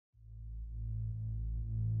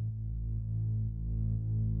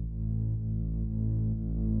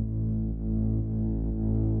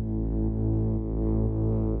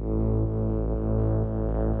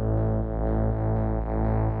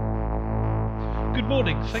Good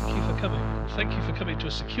morning. Thank you for coming. Thank you for coming to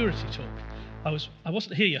a security talk. I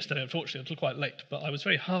wasn't here yesterday, unfortunately, until quite late, but I was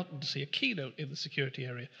very heartened to see a keynote in the security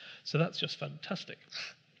area, so that's just fantastic.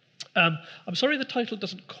 I'm sorry the title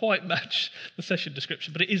doesn't quite match the session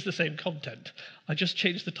description, but it is the same content. I just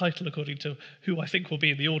changed the title according to who I think will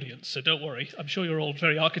be in the audience, so don't worry. I'm sure you're all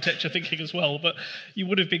very architecture thinking as well, but you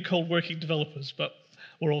would have been called working developers, but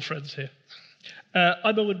we're all friends here.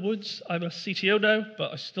 I'm Eoin Woods. I'm a CTO now,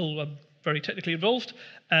 but I still am very technically involved.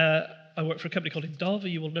 I work for a company called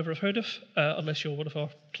Endava you will never have heard of, unless you're one of our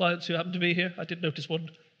clients who happen to be here. I did notice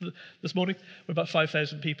one this morning. We're about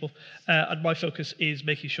 5,000 people, and my focus is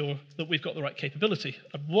making sure that we've got the right capability.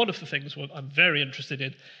 And one of the things I'm very interested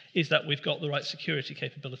in is that we've got the right security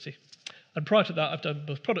capability. And prior to that, I've done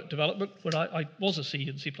both product development, where I was a C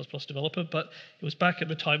and C++ developer, but it was back in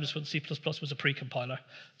the times when C++ was a pre-compiler,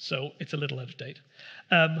 so it's a little out of date.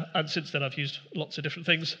 And since then, I've used lots of different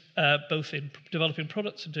things, both in developing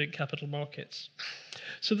products and doing capital markets.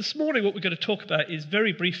 So this morning, what we're going to talk about is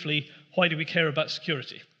very briefly, why do we care about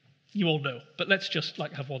security? You all know, but let's just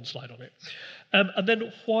have one slide on it. And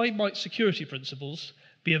then why might security principles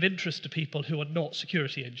be of interest to people who are not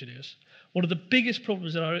security engineers? One of the biggest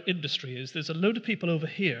problems in our industry is there's a load of people over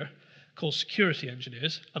here called security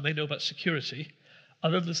engineers, and they know about security,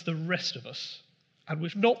 and then there's the rest of us. And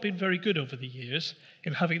we've not been very good over the years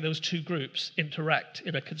in having those two groups interact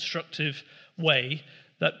in a constructive way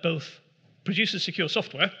that both produces secure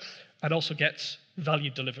software and also gets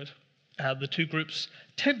value delivered. And the two groups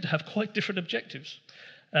tend to have quite different objectives.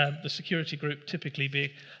 The security group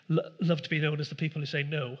typically love to be known as the people who say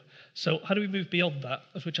no. So how do we move beyond that,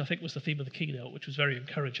 which I think was the theme of the keynote, which was very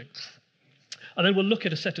encouraging. And then we'll look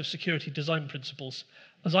at a set of security design principles.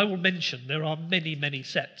 As I will mention, there are many, many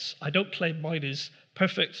sets. I don't claim mine is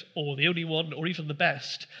perfect or the only one or even the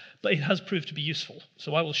best, but it has proved to be useful.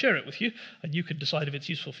 So I will share it with you, and you can decide if it's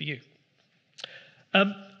useful for you.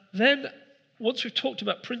 Then, once we've talked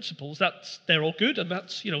about principles, they're all good, and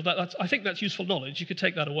I think that's useful knowledge. You could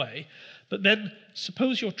take that away. But then,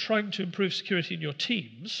 suppose you're trying to improve security in your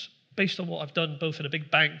teams, based on what I've done both in a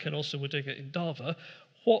big bank and also we're doing it in Endava,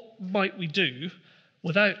 what might we do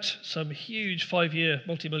without some huge 5-year,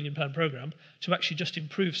 multi-million-pound program to actually just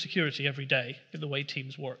improve security every day in the way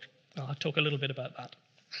teams work? I'll talk a little bit about that.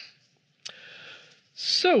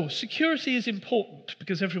 So, security is important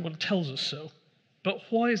because everyone tells us so. But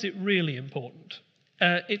why is it really important?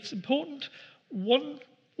 It's important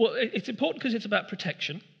because it's about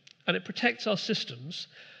protection, and it protects our systems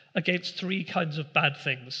against 3 kinds of bad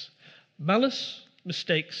things: malice,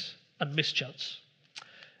 mistakes, and mischance.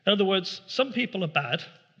 In other words, some people are bad,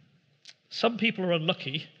 some people are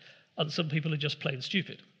unlucky, and some people are just plain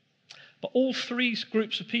stupid. But all 3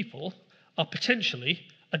 groups of people are potentially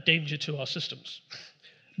a danger to our systems.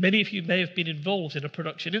 Many of you may have been involved in a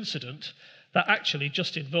production incident that actually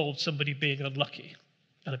just involved somebody being unlucky.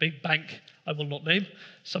 At a big bank I will not name,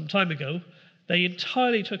 some time ago, they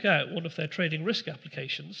entirely took out one of their trading risk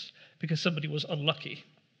applications because somebody was unlucky.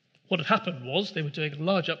 What had happened was they were doing a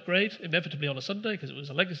large upgrade, inevitably on a Sunday because it was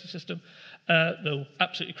a legacy system, though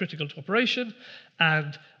absolutely critical to operation,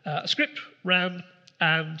 and a script ran,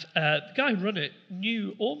 and the guy who ran it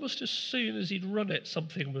knew almost as soon as he'd run it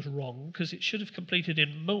something was wrong, because it should have completed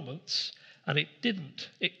in moments, and it didn't.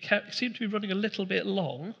 It seemed to be running a little bit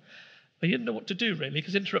long. But he didn't know what to do, really,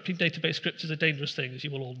 because interrupting database scripts is a dangerous thing, as you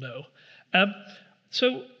will all know.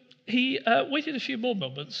 So he waited a few more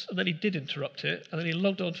moments, and then he did interrupt it, and then he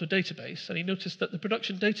logged onto a database, and he noticed that the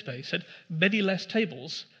production database had many less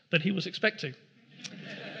tables than he was expecting,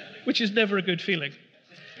 which is never a good feeling.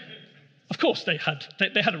 Of course, they had a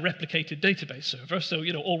replicated database server, so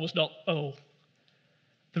all was not, oh.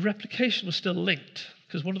 The replication was still linked,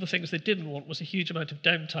 because one of the things they didn't want was a huge amount of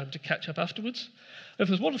downtime to catch up afterwards. If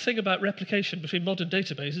there's one thing about replication between modern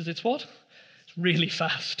databases, it's what? It's really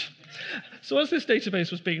fast. So as this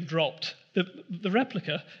database was being dropped, the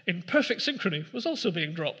replica, in perfect synchrony, was also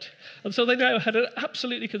being dropped. And so they now had an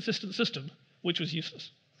absolutely consistent system, which was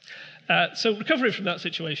useless. So recovery from that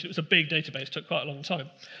situation, it was a big database, took quite a long time.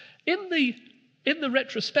 In the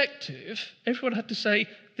retrospective, everyone had to say,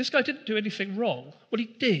 this guy didn't do anything wrong. Well,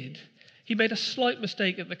 he did. He made a slight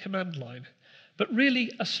mistake at the command line. But really,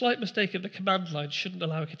 a slight mistake in the command line shouldn't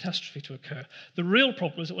allow a catastrophe to occur. The real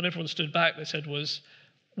problem was that when everyone stood back, they said was,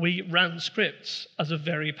 we ran scripts as a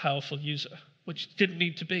very powerful user, which didn't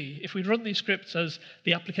need to be. If we'd run these scripts as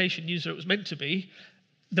the application user it was meant to be,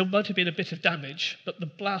 there might have been a bit of damage, but the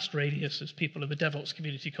blast radius, as people in the DevOps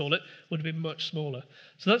community call it, would have been much smaller.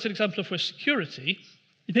 So that's an example of where security,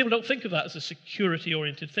 people don't think of that as a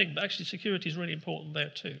security-oriented thing, but actually security is really important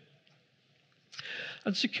there too.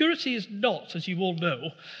 And security is not, as you all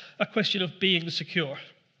know, a question of being secure.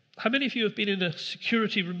 How many of you have been in a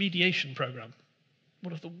security remediation program?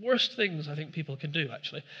 One of the worst things I think people can do,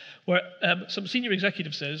 actually, where some senior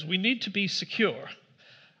executive says, we need to be secure.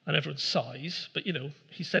 And everyone sighs, but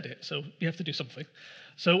he said it, so you have to do something.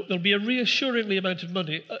 So there'll be a reassuringly large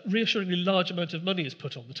amount of money is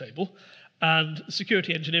put on the table, and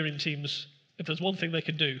security engineering teams, if there's one thing they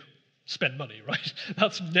can do, spend money, right?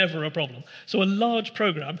 That's never a problem. So a large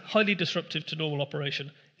program, highly disruptive to normal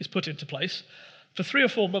operation, is put into place. For 3 or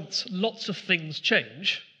 4 months, lots of things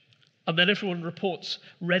change, and then everyone reports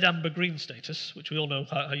red, amber, green status, which we all know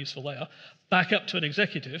how useful they are, back up to an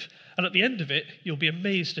executive, and at the end of it, you'll be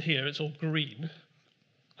amazed to hear it's all green.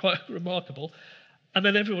 Quite remarkable. And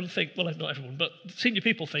then everyone think, well, not everyone, but senior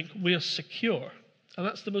people think we're secure. And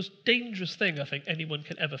that's the most dangerous thing I think anyone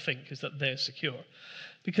can ever think, is that they're secure.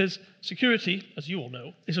 Because security, as you all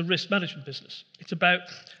know, is a risk management business. It's about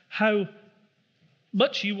how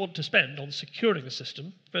much you want to spend on securing a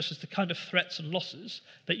system versus the kind of threats and losses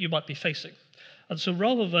that you might be facing. And so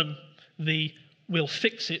rather than we'll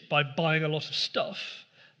fix it by buying a lot of stuff,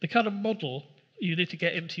 the kind of model you need to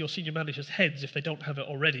get into your senior managers' heads if they don't have it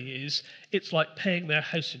already is, it's like paying their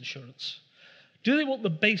house insurance. Do they want the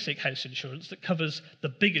basic house insurance that covers the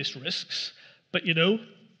biggest risks, but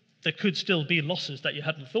there could still be losses that you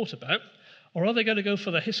hadn't thought about? Or are they going to go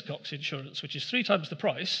for the Hiscox insurance, which is 3 times the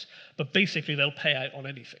price, but basically they'll pay out on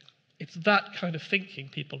anything? It's that kind of thinking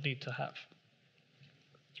people need to have.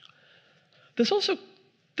 There's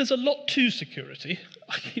a lot to security.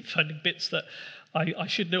 I keep finding bits that I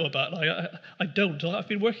should know about. I don't. I've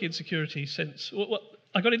been working in security since...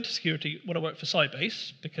 I got into security when I worked for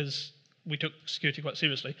Sybase, because we took security quite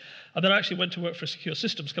seriously. And then I actually went to work for a secure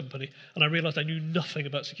systems company, and I realized I knew nothing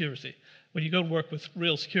about security. When you go and work with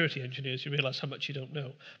real security engineers, you realize how much you don't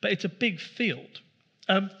know. But it's a big field.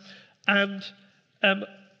 The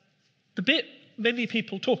bit many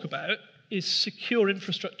people talk about is secure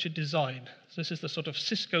infrastructure design. So this is the sort of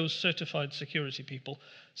Cisco certified security people,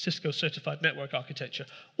 Cisco certified network architecture.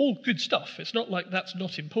 All good stuff. It's not like that's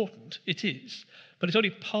not important. It is. But it's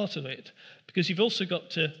only part of it, because you've also got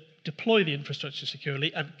to deploy the infrastructure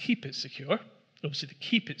securely and keep it secure. Obviously, to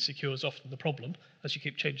keep it secure is often the problem, as you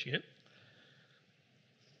keep changing it.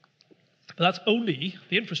 But that's only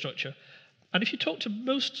the infrastructure. And if you talk to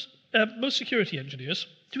most security engineers,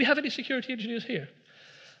 do we have any security engineers here?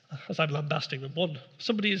 As I'm lambasting them, one.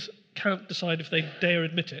 Somebody can't decide if they dare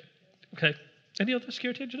admit it. Okay. Any other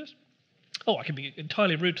security engineers? Oh, I can be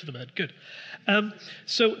entirely rude to the man. Good.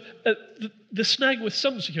 The snag with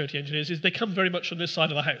some security engineers is they come very much from this side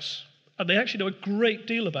of the house. And they actually know a great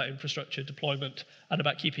deal about infrastructure deployment and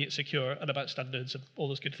about keeping it secure and about standards and all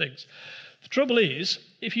those good things. The trouble is,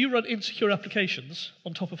 if you run insecure applications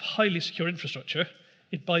on top of highly secure infrastructure,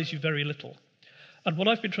 it buys you very little. And what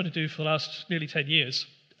I've been trying to do for the last nearly 10 years,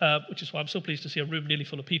 which is why I'm so pleased to see a room nearly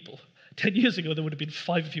full of people. 10 years ago, there would have been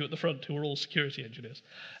 5 of you at the front who were all security engineers,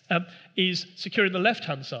 is securing the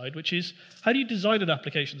left-hand side, which is how do you design an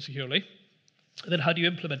application securely, and then how do you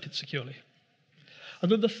implement it securely?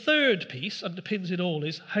 And then the third piece, underpins it all,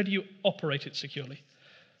 is how do you operate it securely?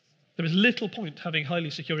 There is little point having highly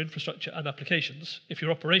secure infrastructure and applications if your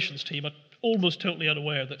operations team are almost totally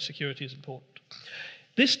unaware that security is important.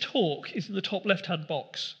 This talk is in the top left-hand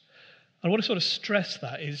box. I want to sort of stress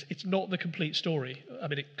that it's not the complete story. I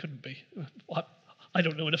mean, it couldn't be. I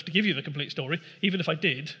don't know enough to give you the complete story. Even if I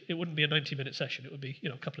did, it wouldn't be a 90-minute session. It would be,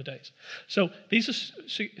 a couple of days. So these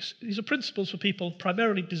are principles for people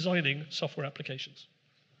primarily designing software applications.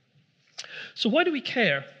 So why do we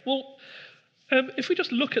care? Well, if we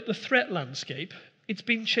just look at the threat landscape, it's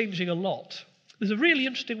been changing a lot. There's a really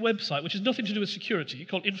interesting website, which has nothing to do with security,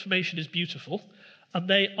 called Information is Beautiful, and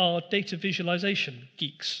they are data visualization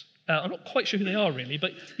geeks. I'm not quite sure who they are, really,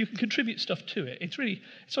 but you can contribute stuff to it. It's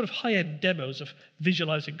sort of high-end demos of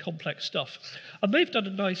visualizing complex stuff. And they've done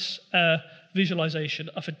a nice visualization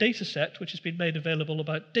of a data set which has been made available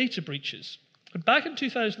about data breaches. And back in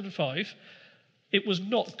 2005, it was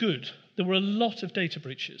not good. There were a lot of data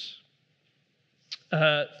breaches.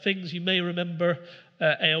 Things you may remember,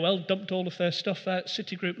 AOL dumped all of their stuff out,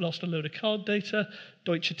 Citigroup lost a load of card data,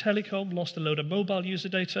 Deutsche Telekom lost a load of mobile user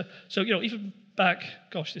data. So, even back,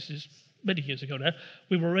 gosh, this is many years ago now,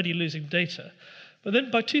 we were already losing data. But then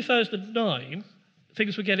by 2009,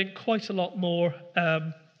 things were getting quite a lot more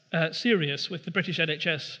serious, with the British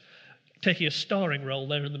NHS taking a starring role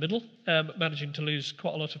there in the middle, managing to lose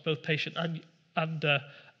quite a lot of both patient and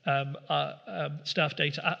staff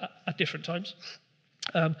data at different times.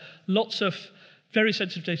 Lots of very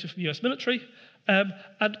sensitive data from the US military,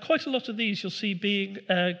 And quite a lot of these you'll see being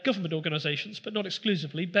government organisations, but not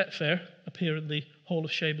exclusively. Betfair appear in the Hall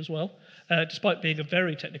of Shame as well, despite being a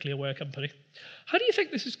very technically aware company. How do you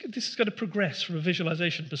think this is going to progress from a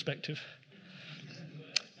visualisation perspective?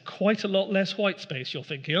 Quite a lot less white space, you're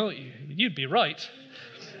thinking, aren't you? You'd be right.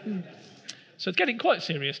 So it's getting quite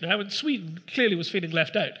serious now, and Sweden clearly was feeling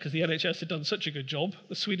left out because the NHS had done such a good job.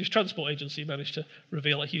 The Swedish Transport Agency managed to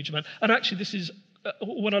reveal a huge amount. And actually, this is,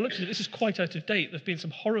 when I looked at it, this is quite out of date. There have been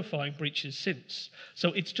some horrifying breaches since.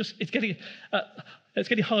 So it's getting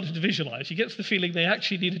harder to visualise. You get the feeling they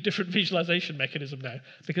actually need a different visualisation mechanism now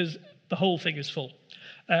because the whole thing is full.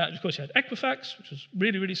 And of course, you had Equifax, which was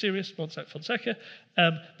really, really serious, Mossack Fonseca.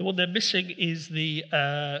 The one they're missing is the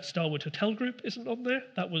Starwood Hotel Group isn't on there.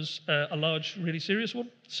 That was a large, really serious one.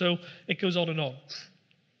 So it goes on and on.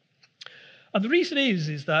 And the reason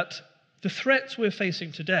is that the threats we're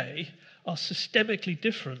facing today are systemically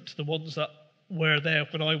different to the ones that were there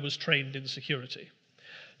when I was trained in security.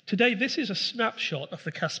 Today, this is a snapshot of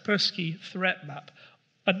the Kaspersky threat map.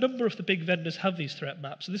 A number of the big vendors have these threat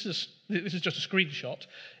maps. So this is just a screenshot.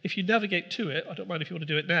 If you navigate to it, I don't mind if you want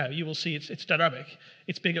to do it now, you will see it's dynamic.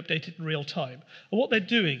 It's being updated in real time. And what they're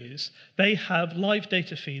doing is they have live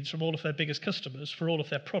data feeds from all of their biggest customers for all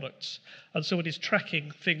of their products. And so it is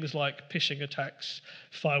tracking things like phishing attacks,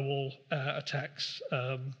 firewall attacks,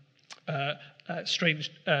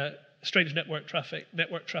 strange network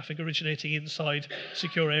traffic originating inside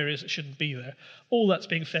secure areas that shouldn't be there. All that's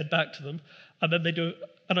being fed back to them, and then they do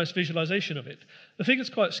a nice visualization of it. The thing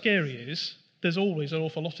that's quite scary is there's always an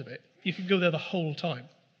awful lot of it. You can go there the whole time.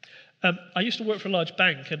 I used to work for a large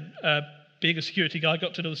bank, and being a security guy, I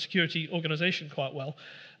got to know the security organization quite well.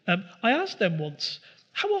 I asked them once,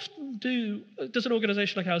 how often does an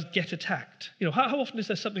organization like ours get attacked? You know, how often is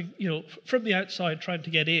there something, you know, from the outside trying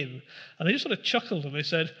to get in? And they just sort of chuckled and they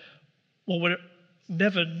said, well, we're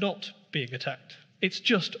never not being attacked. It's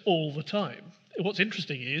just all the time. What's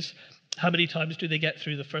interesting is how many times do they get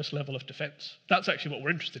through the first level of defense? That's actually what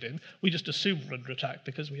we're interested in. We just assume we're under attack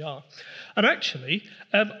because we are. And actually,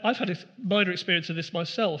 I've had a minor experience of this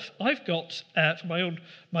myself. I've got, for my own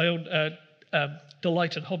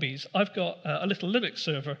delight and hobbies, I've got a little Linux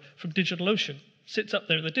server from DigitalOcean. Sits up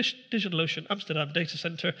there in the DigitalOcean Amsterdam data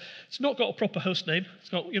center. It's not got a proper host name. It's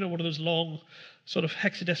got, you know, one of those long sort of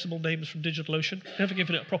hexadecimal names from DigitalOcean. Never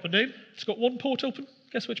given it a proper name. It's got one port open.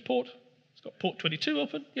 Guess which port? It's got port 22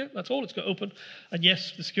 open. Yeah, that's all it's got open. And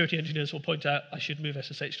yes, the security engineers will point out I should move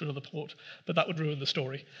SSH to another port, but that would ruin the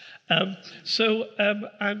story. And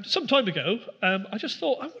some time ago, I just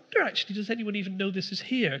thought, I wonder actually, does anyone even know this is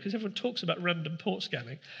here? Because everyone talks about random port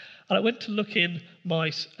scanning. And I went to look in my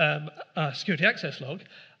security access log,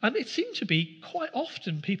 and it seemed to be quite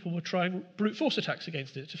often people were trying brute force attacks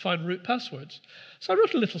against it to find root passwords. So I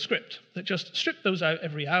wrote a little script that just stripped those out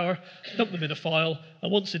every hour, dumped them in a file,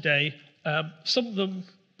 and once a day, summed them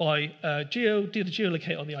by did a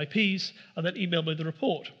geolocate on the IPs, and then emailed me the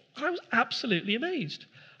report. And I was absolutely amazed.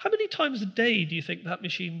 How many times a day do you think that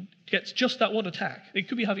machine gets just that one attack? It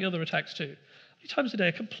could be having other attacks too. How many times a day,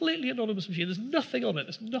 a completely anonymous machine, there's nothing on it,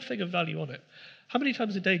 there's nothing of value on it. How many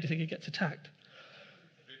times a day do you think it gets attacked?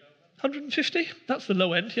 150? That's the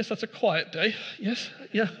low end. Yes, that's a quiet day. Yes,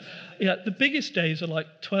 yeah. The biggest days are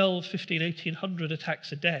like 12, 15, 1800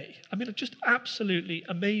 attacks a day. I mean, it's just absolutely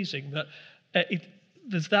amazing that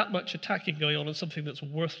there's that much attacking going on something that's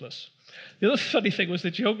worthless. The other funny thing was the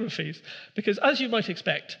geographies, because as you might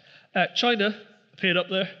expect, China appeared up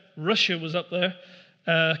there, Russia was up there,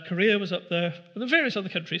 Korea was up there, and the various other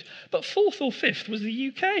countries, but fourth or fifth was the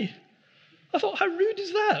UK. I thought, how rude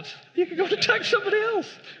is that? You can go and attack somebody else.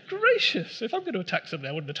 Gracious. If I'm going to attack somebody,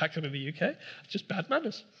 I wouldn't attack them in the UK. It's just bad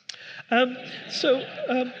manners.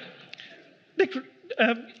 Nick,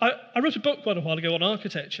 I wrote a book quite a while ago on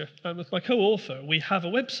architecture, and with my co-author, we have a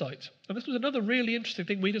website. And this was another really interesting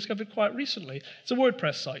thing we discovered quite recently. It's a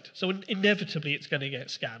WordPress site, so inevitably it's going to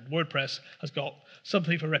get scanned. WordPress has got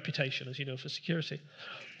something of a reputation, as you know, for security.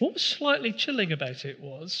 What was slightly chilling about it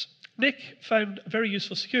was Nick found a very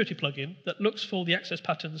useful security plugin that looks for the access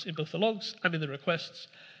patterns in both the logs and in the requests.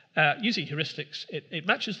 Using heuristics, it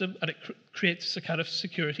matches them, and it creates a kind of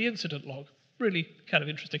security incident log. Really kind of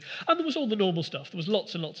interesting. And there was all the normal stuff. There was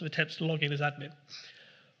lots and lots of attempts to log in as admin.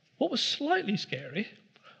 What was slightly scary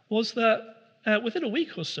was that within a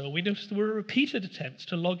week or so, we noticed there were repeated attempts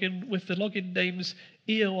to log in with the login names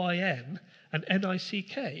EOIN and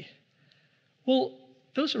NICK. Well,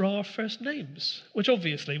 those are our first names, which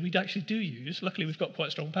obviously we actually do use. Luckily, we've got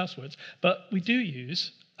quite strong passwords, but we do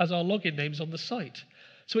use as our login names on the site.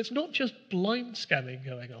 So it's not just blind scanning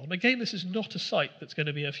going on. Again, this is not a site that's going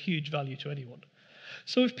to be of huge value to anyone.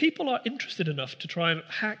 So if people are interested enough to try and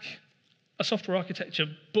hack a software architecture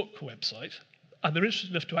book website, and they're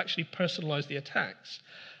interested enough to actually personalize the attacks,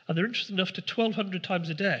 and they're interested enough to 1,200 times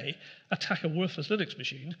a day attack a worthless Linux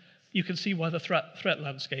machine, you can see why the threat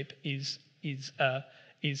landscape is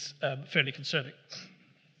fairly concerning.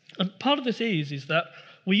 And part of this is that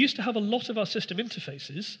we used to have a lot of our system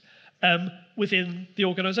interfaces within the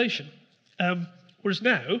organization, whereas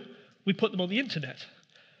now we put them on the internet,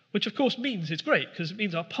 which of course means it's great, because it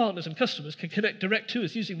means our partners and customers can connect direct to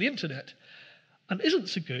us using the internet. And isn't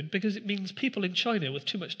so good because it means people in China with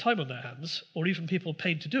too much time on their hands, or even people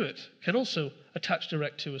paid to do it, can also attach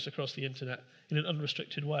direct to us across the internet in an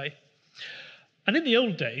unrestricted way. And in the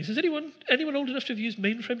old days, is anyone old enough to have used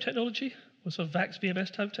mainframe technology? Or sort of VAX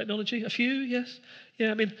BMS type technology? A few, yes?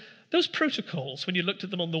 Yeah, I mean, those protocols, when you looked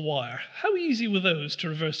at them on the wire, how easy were those to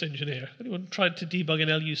reverse engineer? Anyone tried to debug an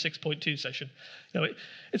LU 6.2 session? You know,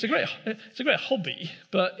 it's a great hobby,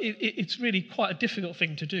 but it's really quite a difficult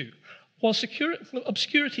thing to do. While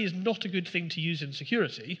obscurity is not a good thing to use in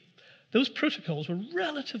security, those protocols were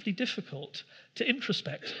relatively difficult to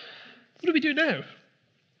introspect. What do we do now?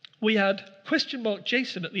 We add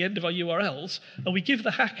 $JSON at the end of our URLs, and we give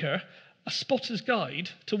the hacker a spotter's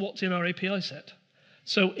guide to what's in our API set.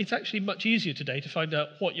 So it's actually much easier today to find out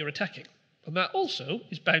what you're attacking. And that also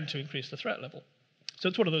is bound to increase the threat level. So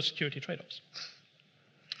it's one of those security trade-offs.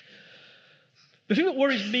 The thing that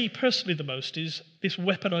worries me personally the most is this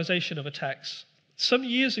weaponization of attacks. Some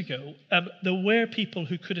years ago, there were people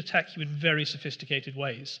who could attack you in very sophisticated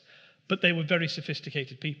ways, but they were very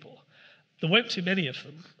sophisticated people. There weren't too many of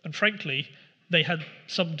them, and frankly, they had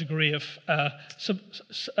some degree of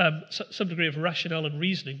rationale and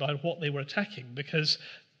reasoning behind what they were attacking, because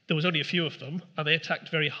there was only a few of them, and they attacked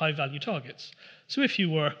very high-value targets. So if you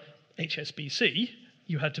were HSBC,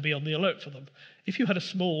 you had to be on the alert for them. If you had a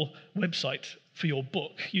small website for your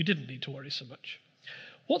book, you didn't need to worry so much.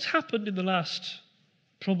 What's happened in the last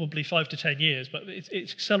probably 5 to 10 years, but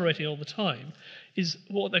it's accelerating all the time, is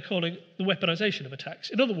what they're calling the weaponization of attacks.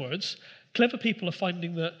 In other words, clever people are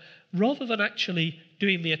finding that rather than actually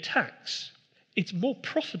doing the attacks, it's more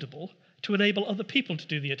profitable to enable other people to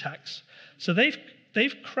do the attacks. So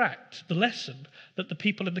they've cracked the lesson that the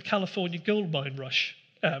people in the California gold mine rush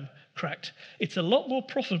cracked. It's a lot more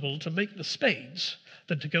profitable to make the spades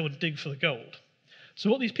than to go and dig for the gold. So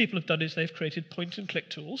what these people have done is they've created point-and-click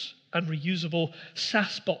tools and reusable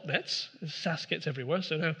SaaS botnets. SaaS gets everywhere,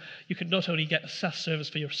 so now you can not only get a SaaS service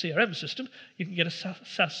for your CRM system, you can get a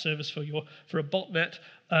SaaS service for a botnet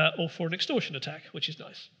or for an extortion attack, which is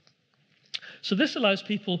nice. So this allows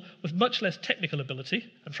people with much less technical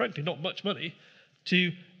ability, and frankly not much money,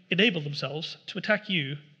 to enable themselves to attack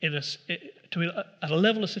you at a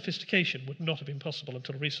level of sophistication would not have been possible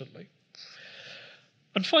until recently.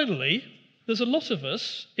 And finally, there's a lot of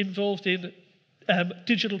us involved in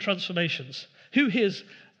digital transformations. Who here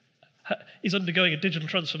is undergoing a digital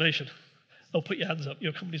transformation? Oh, put your hands up.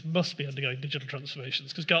 Your companies must be undergoing digital transformations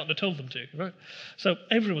because Gartner told them to, right? So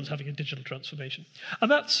everyone's having a digital transformation.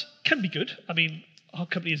 And that can be good. I mean, our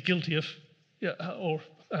company is guilty of,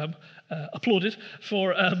 applauded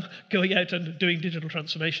for going out and doing digital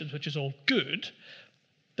transformations, which is all good.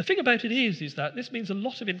 The thing about it is that this means a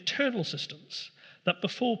lot of internal systems that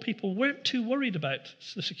before people weren't too worried about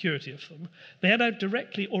the security of them, they are now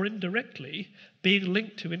directly or indirectly being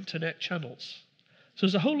linked to internet channels. So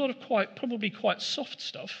there's a whole lot of probably quite soft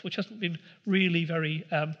stuff, which hasn't been really very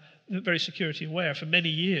security aware for many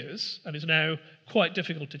years and is now quite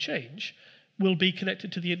difficult to change, will be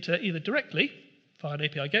connected to the internet either directly via an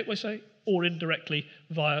API gateway, say, or indirectly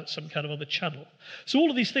via some kind of other channel. So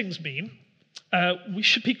all of these things mean we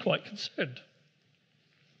should be quite concerned.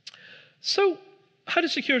 So how do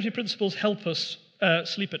security principles help us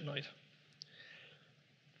sleep at night?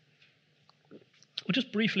 Well,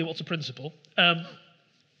 just briefly, what's a principle?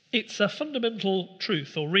 It's a fundamental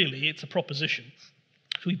truth, or really, it's a proposition,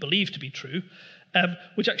 which we believe to be true,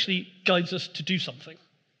 which actually guides us to do something.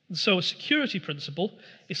 And so a security principle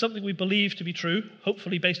is something we believe to be true,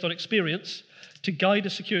 hopefully based on experience, to guide a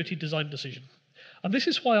security design decision. And this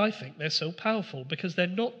is why I think they're so powerful, because they're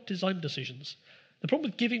not design decisions. The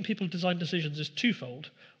problem with giving people design decisions is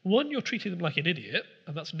twofold. One, you're treating them like an idiot,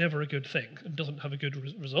 and that's never a good thing and doesn't have a good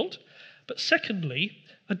result. But secondly,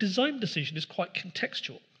 a design decision is quite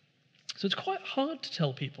contextual. So it's quite hard to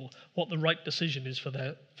tell people what the right decision is for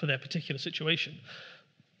their particular situation.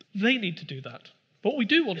 They need to do that. What we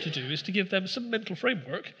do want to do is to give them some mental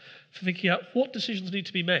framework for thinking out what decisions need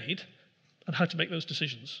to be made and how to make those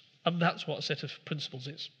decisions. And that's what a set of principles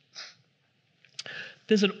is.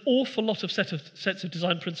 There's an awful lot of sets of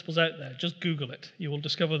design principles out there. Just Google it. You will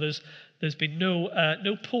discover there's There's been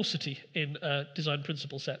no paucity in design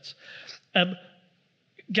principle sets.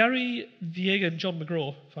 Gary Viega and John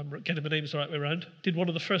McGraw, if I'm getting the names the right way around, did one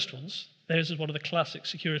of the first ones. Theirs is one of the classic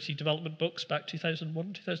security development books back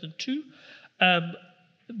 2001, 2002.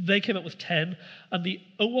 They came up with 10. And the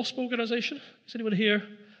OWASP organization, is anyone here?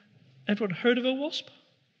 Everyone heard of OWASP?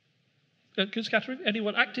 Good scattering?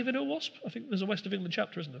 Anyone active in OWASP? I think there's a West of England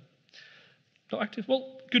chapter, isn't there? Not active?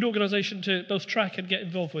 Well, good organization to both track and get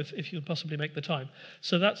involved with if you can possibly make the time.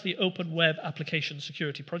 So that's the Open Web Application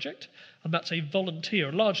Security Project, and that's a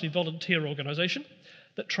volunteer, largely volunteer organization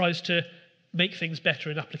that tries to make things better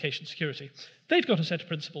in application security. They've got a set of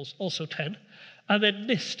principles, also 10, and then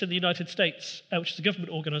NIST in the United States, which is a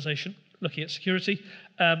government organization looking at security.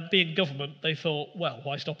 Being government, they thought, well,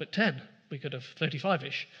 why stop at 10? We could have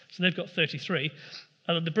 35-ish. So they've got 33.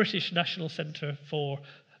 And then the British National Centre for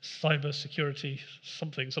Cyber Security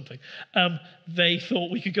something, they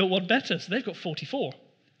thought we could go one better, so they've got 44.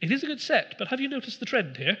 It is a good set, but have you noticed the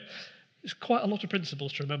trend here? There's quite a lot of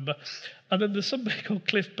principles to remember. And then there's somebody called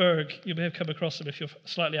Cliff Berg. You may have come across him if you're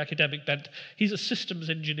slightly academic bent. He's a systems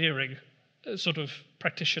engineering sort of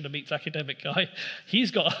practitioner meets academic guy. He's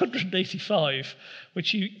got 185,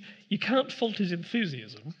 which you can't fault his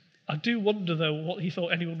enthusiasm. I do wonder, though, what he thought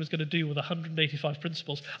anyone was going to do with 185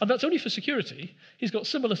 principles. And that's only for security. He's got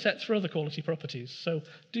similar sets for other quality properties. So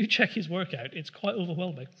do check his work out. It's quite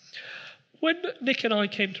overwhelming. When Nick and I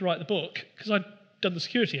came to write the book, because I'd done the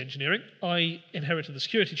security engineering, I inherited the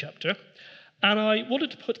security chapter, and I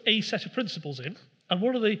wanted to put a set of principles in. And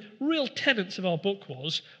one of the real tenets of our book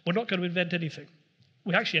was, we're not going to invent anything.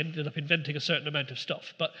 We actually ended up inventing a certain amount of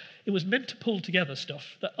stuff, but it was meant to pull together stuff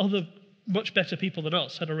that other much better people than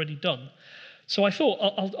us had already done. So I thought,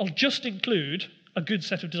 I'll just include a good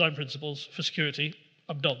set of design principles for security.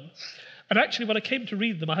 I'm done. And actually, when I came to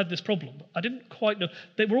read them, I had this problem. I didn't quite know.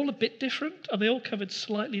 They were all a bit different, and they all covered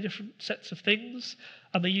slightly different sets of things,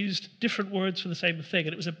 and they used different words for the same thing,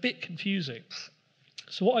 and it was a bit confusing.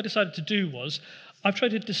 So what I decided to do was, I've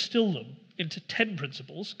tried to distill them into 10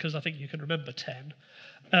 principles, because I think you can remember 10.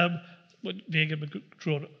 When Viega and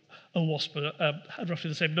McGraw OWASP had roughly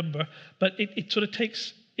the same number, but it sort of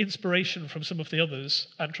takes inspiration from some of the others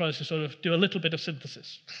and tries to sort of do a little bit of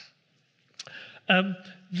synthesis.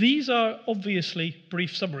 These are obviously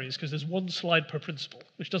brief summaries because there's one slide per principle,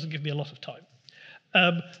 which doesn't give me a lot of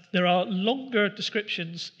time. There are longer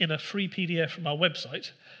descriptions in a free PDF from our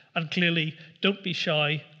website, and clearly don't be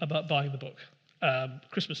shy about buying the book.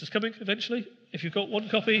 Christmas is coming eventually. If you've got one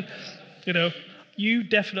copy, you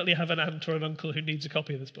definitely have an aunt or an uncle who needs a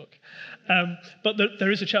copy of this book. But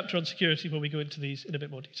there is a chapter on security where we go into these in a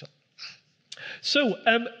bit more detail. So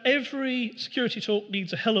every security talk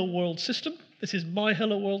needs a hello world system. This is my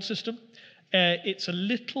hello world system. It's a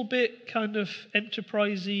little bit kind of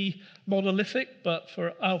enterprisey, monolithic, but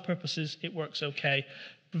for our purposes, it works okay.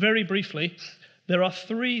 Very briefly, there are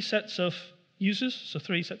 3 sets of users, so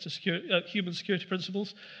 3 sets of human security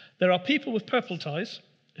principles. There are people with purple ties.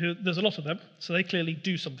 There's a lot of them, so they clearly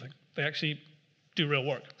do something. They actually do real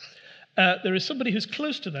work. There is somebody who's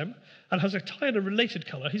close to them and has a tie in a related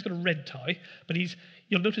colour. He's got a red tie, but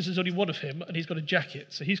you'll notice there's only one of him, and he's got a jacket,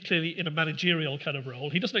 so he's clearly in a managerial kind of role.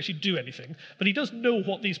 He doesn't actually do anything, but he does know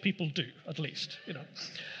what these people do, at least.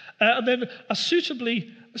 And then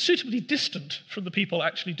suitably distant from the people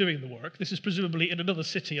actually doing the work, this is presumably in another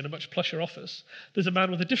city in a much plusher office, there's a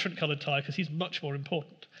man with a different coloured tie because he's much more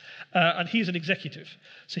important. And he's an executive.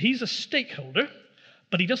 So he's a stakeholder,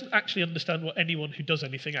 but he doesn't actually understand what anyone who does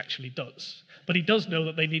anything actually does. But he does know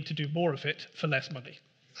that they need to do more of it for less money.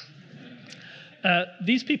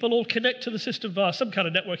 These people all connect to the system via some kind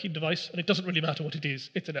of networking device, and it doesn't really matter what it is.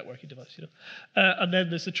 It's a networking device, And then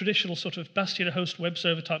there's the traditional sort of bastion-host web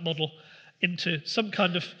server type model into some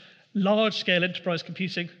kind of large-scale enterprise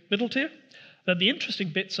computing middle tier. Then the interesting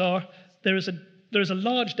bits are there is a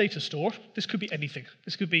large data store. This could be anything.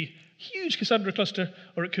 This could be a huge Cassandra cluster,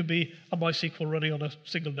 or it could be a MySQL running on a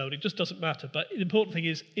single node. It just doesn't matter. But the important thing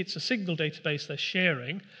is it's a single database they're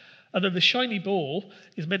sharing. And then the shiny ball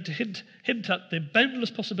is meant to hint at the boundless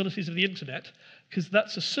possibilities of the internet, because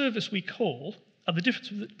that's a service we call, and the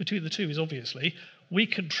difference between the two is obviously we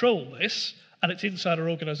control this, and it's inside our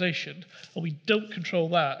organization, and we don't control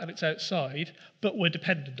that, and it's outside, but we're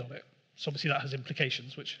dependent on it. So obviously that has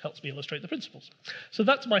implications, which helps me illustrate the principles. So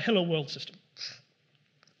that's my hello world system.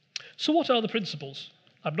 So what are the principles?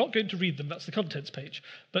 I'm not going to read them, that's the contents page,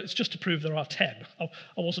 but it's just to prove there are 10. I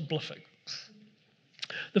wasn't bluffing.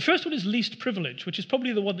 The first one is least privilege, which is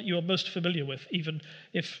probably the one that you are most familiar with, even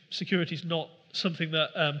if security is not something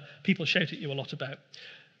that people shout at you a lot about.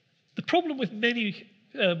 The problem with many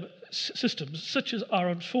systems, such as our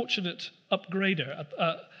unfortunate upgrader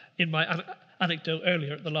in my anecdote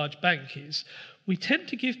earlier at the large bank, is we tend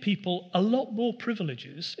to give people a lot more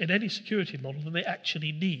privileges in any security model than they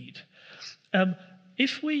actually need.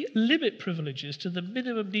 If we limit privileges to the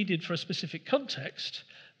minimum needed for a specific context,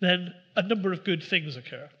 then a number of good things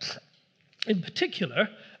occur. In particular,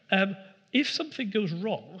 if something goes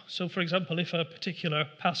wrong, so for example, if a particular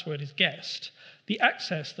password is guessed, the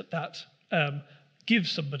access that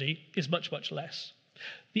gives somebody is much, much less.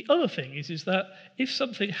 The other thing is that if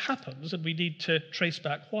something happens and we need to trace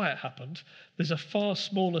back why it happened, there's a far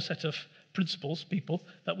smaller set of principles, people,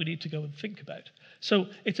 that we need to go and think about. So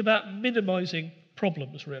it's about minimizing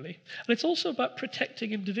problems, really. And it's also about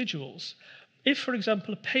protecting individuals. If, for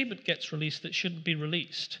example, a payment gets released that shouldn't be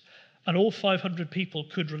released, and all 500 people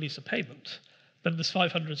could release a payment, then there's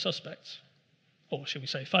 500 suspects. Or should we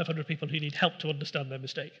say 500 people who need help to understand their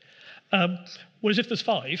mistake. Whereas if there's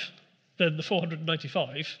 5, then the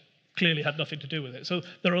 495 clearly had nothing to do with it. So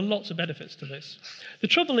there are lots of benefits to this. The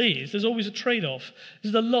trouble is, there's always a trade-off. This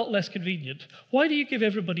is a lot less convenient. Why do you give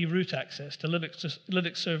everybody root access to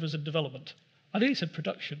Linux servers in development? I nearly said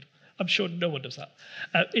production. I'm sure no one does that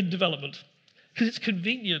in development. Because it's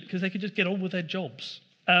convenient, because they can just get on with their jobs.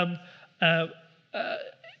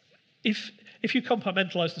 If you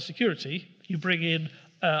compartmentalize the security, you bring in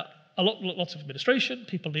lots of administration,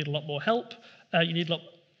 people need a lot more help, you need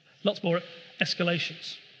lots more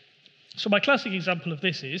escalations. So my classic example of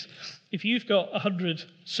this is, if you've got 100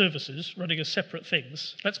 services running as separate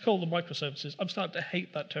things, let's call them microservices. I'm starting to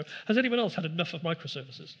hate that term. Has anyone else had enough of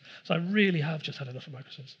microservices? So I really have just had enough of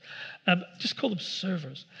microservices. Just call them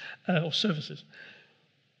servers or services.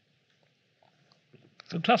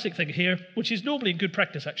 The classic thing here, which is normally in good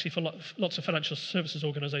practice actually for lots of financial services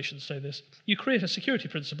organizations say this, you create a security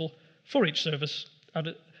principle for each service,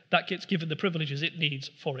 and that gets given the privileges it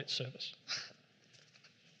needs for its service.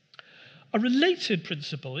 A related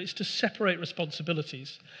principle is to separate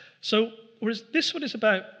responsibilities. So, whereas this one is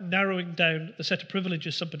about narrowing down the set of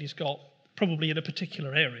privileges somebody's got, probably in a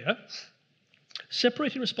particular area,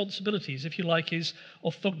 separating responsibilities, if you like, is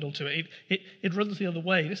orthogonal to it. It runs the other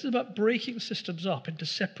way. This is about breaking systems up into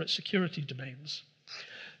separate security domains.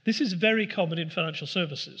 This is very common in financial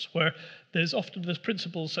services, where there's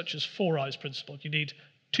principles such as four eyes principle. You need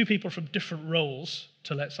two people from different roles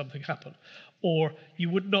to let something happen. Or you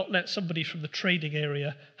would not let somebody from the trading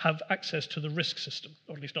area have access to the risk system,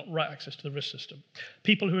 or at least not right access to the risk system.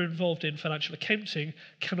 People who are involved in financial accounting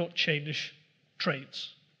cannot change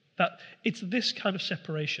trades. It's this kind of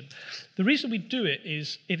separation. The reason we do it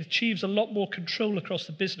is it achieves a lot more control across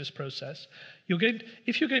the business process.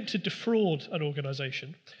 If you're going to defraud an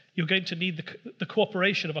organization, you're going to need the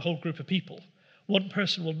cooperation of a whole group of people. One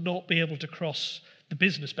person will not be able to cross the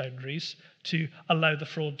business boundaries to allow the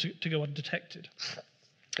fraud to go undetected.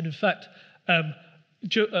 And in fact,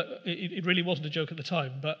 it really wasn't a joke at the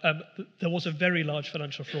time, but there was a very large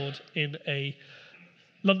financial fraud in a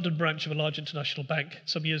London branch of a large international bank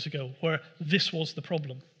some years ago, where this was the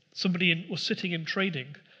problem. Somebody was sitting in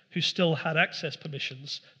trading who still had access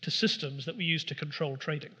permissions to systems that were used to control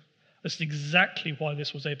trading. That's exactly why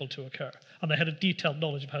this was able to occur. And they had a detailed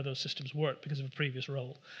knowledge of how those systems worked because of a previous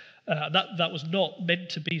role. That was not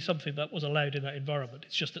meant to be something that was allowed in that environment.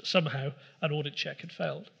 It's just that somehow an audit check had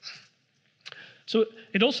failed. So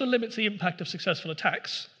it also limits the impact of successful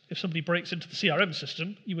attacks. If somebody breaks into the CRM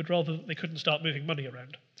system, you would rather that they couldn't start moving money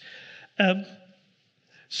around.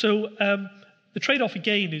 The trade-off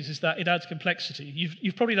again is that it adds complexity.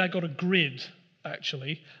 You've probably now got a grid,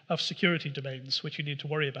 actually, of security domains which you need to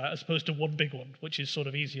worry about, as opposed to one big one, which is sort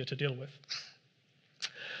of easier to deal with.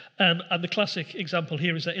 And the classic example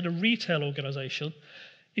here is that in a retail organization,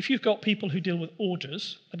 if you've got people who deal with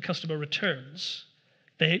orders and customer returns,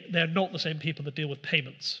 they're not the same people that deal with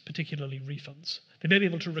payments, particularly refunds. They may be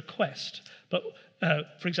able to request, but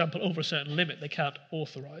for example, over a certain limit, they can't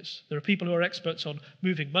authorize. There are people who are experts on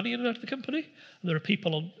moving money in and out of the company, and there are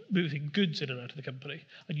people on moving goods in and out of the company.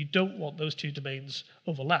 And you don't want those two domains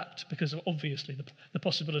overlapped because of obviously the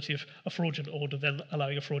possibility of a fraudulent order then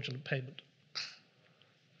allowing a fraudulent payment.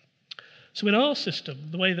 So in our system,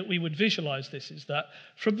 the way that we would visualize this is that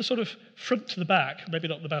from the sort of front to the back, maybe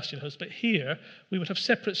not the bastion host, but here, we would have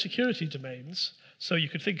separate security domains. So you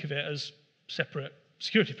could think of it as separate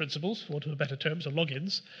security principles, for want of a better term, so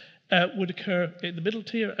logins, would occur in the middle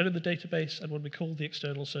tier and in the database and when we call the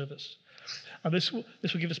external service. And this will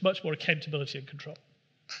give us much more accountability and control.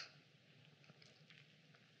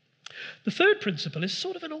 The third principle is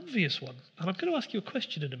sort of an obvious one, and I'm going to ask you a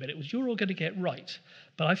question in a minute, which you're all going to get right,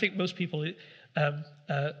 but I think most people in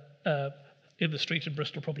the street in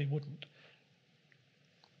Bristol probably wouldn't.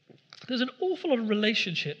 There's an awful lot of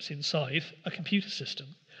relationships inside a computer system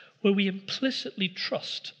where we implicitly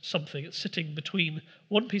trust something that's sitting between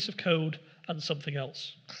one piece of code and something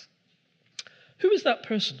else. Who is that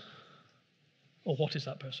person? Or what is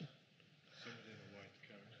that person? Somebody in a white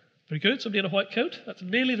coat. Very good, somebody in a white coat. That's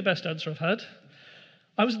nearly the best answer I've had.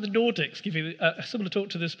 I was in the Nordics giving a similar talk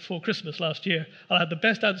to this before Christmas last year, and I had the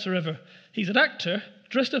best answer ever. He's an actor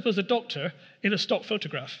dressed up as a doctor in a stock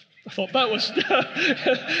photograph. I thought that was...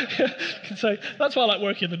 can say, that's why I like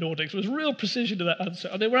working in the Nordics. There was real precision to that answer.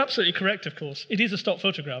 And they were absolutely correct, of course. It is a stock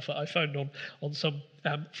photograph that I found on some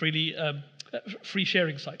free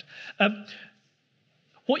sharing site.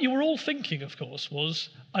 What you were all thinking, of course, was,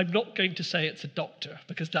 I'm not going to say it's a doctor,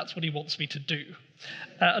 because that's what he wants me to do.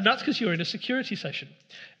 And that's because you're in a security session.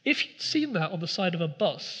 If you'd seen that on the side of a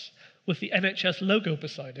bus with the NHS logo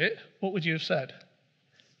beside it, what would you have said?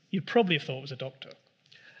 You'd probably have thought it was a doctor.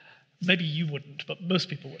 Maybe you wouldn't, but most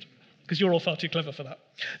people would, because you're all far too clever for that.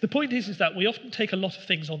 The point is that we often take a lot of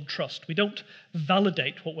things on trust. We don't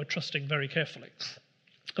validate what we're trusting very carefully.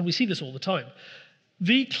 And we see this all the time.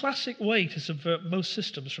 The classic way to subvert most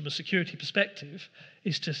systems from a security perspective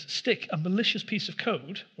is to stick a malicious piece of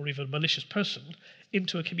code, or even a malicious person,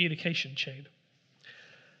 into a communication chain.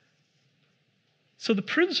 So the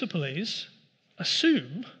principle is,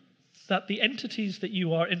 assume that the entities that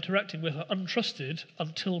you are interacting with are untrusted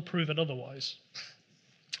until proven otherwise.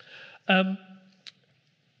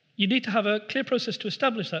 You need to have a clear process to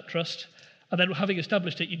establish that trust, and then having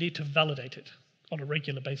established it, you need to validate it on a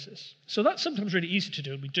regular basis. So that's sometimes really easy to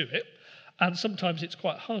do, and we do it, and sometimes it's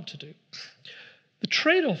quite hard to do. The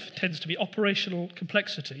trade-off tends to be operational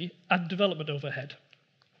complexity and development overhead.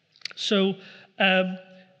 So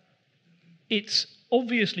it's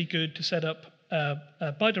obviously good to set up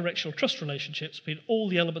bidirectional trust relationships between all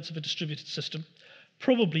the elements of a distributed system,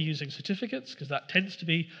 probably using certificates, because that tends to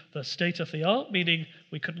be the state of the art, meaning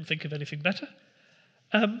we couldn't think of anything better.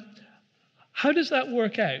 How does that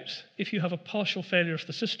work out if you have a partial failure of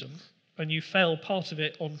the system and you fail part of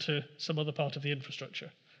it onto some other part of the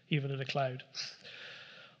infrastructure, even in a cloud?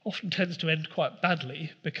 Often tends to end quite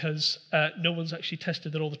badly because no one's actually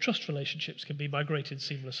tested that all the trust relationships can be migrated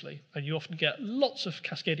seamlessly. And you often get lots of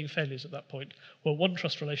cascading failures at that point, where one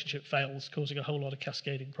trust relationship fails, causing a whole lot of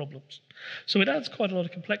cascading problems. So it adds quite a lot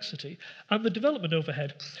of complexity. And the development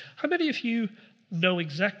overhead. How many of you know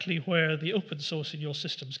exactly where the open source in your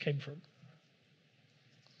systems came from?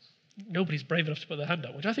 Nobody's brave enough to put their hand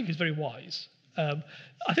up, which I think is very wise.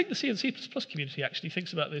 I think the C and C++ community actually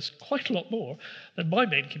thinks about this quite a lot more than my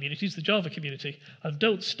main community is the Java community. And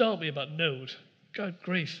don't start me about Node. God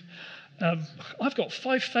grief. I've got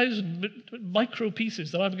 5,000 micro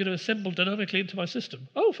pieces that I'm going to assemble dynamically into my system.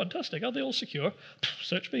 Oh, fantastic. Are they all secure?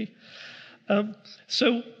 Search me.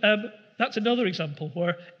 So that's another example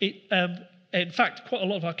where in fact, quite a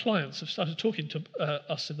lot of our clients have started talking to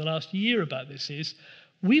us in the last year about this is,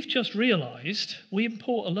 we've just realized we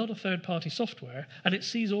import a lot of third-party software and it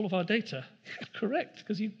sees all of our data. Correct,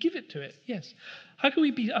 because you give it to it, yes. How can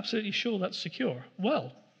we be absolutely sure that's secure?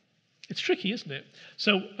 Well, it's tricky, isn't it?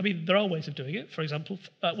 So, I mean, there are ways of doing it. For example,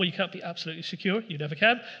 well, you can't be absolutely secure, you never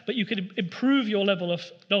can, but you can improve your level of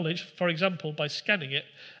knowledge, for example, by scanning it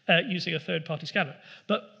using a third-party scanner.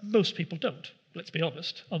 But most people don't, let's be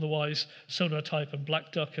honest. Otherwise, Sonatype and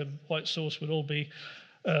Black Duck and White Source would all be,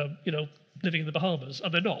 living in the Bahamas,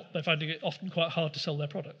 and they're not. They're finding it often quite hard to sell their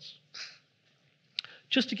products.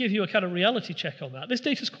 Just to give you a kind of reality check on that, this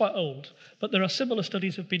data is quite old, but there are similar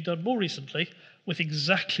studies that have been done more recently with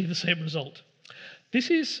exactly the same result. This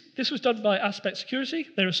was done by Aspect Security.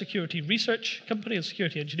 They're a security research company, a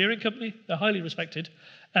security engineering company. They're highly respected.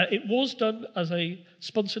 It was done as a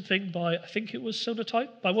sponsored thing by, I think it was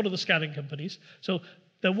Sonatype, by one of the scanning companies. So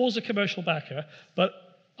there was a commercial backer, but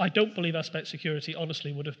I don't believe Aspect Security,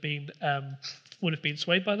 honestly, would have been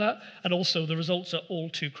swayed by that. And also, the results are all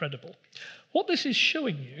too credible. What this is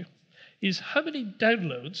showing you is how many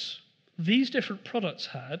downloads these different products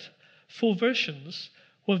had for versions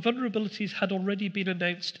where vulnerabilities had already been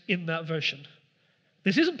announced in that version.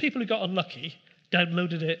 This isn't people who got unlucky,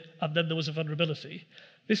 downloaded it, and then there was a vulnerability.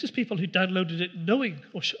 This is people who downloaded it knowing,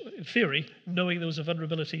 or in theory, knowing there was a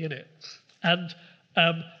vulnerability in it. And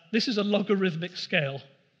this is a logarithmic scale,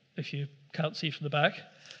 if you can't see from the back.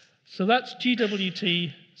 So that's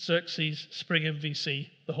GWT, Xerxes, Spring MVC,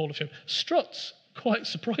 the whole of shame. Struts, quite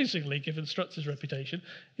surprisingly, given Struts' reputation,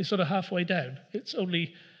 is sort of halfway down.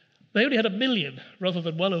 They only had 1 million rather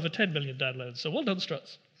than well over 10 million downloads. So well done,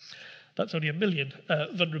 Struts. That's only 1 million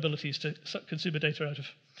vulnerabilities to suck consumer data out of.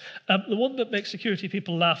 The one that makes security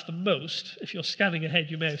people laugh the most, if you're scanning ahead,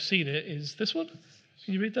 you may have seen it, is this one.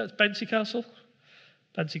 Can you read that? It's Bouncy Castle.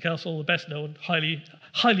 Bouncy Castle, the best known,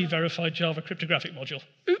 highly verified Java cryptographic module.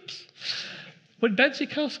 Oops. When Bouncy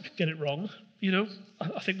Castle can get it wrong,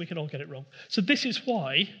 I think we can all get it wrong. So this is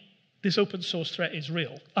why this open source threat is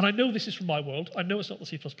real. And I know this is from my world. I know it's not the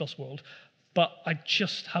C++ world, but I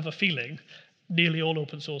just have a feeling nearly all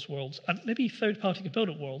open source worlds, and maybe third-party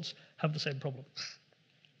component worlds, have the same problem.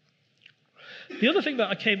 The other thing that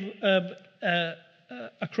I came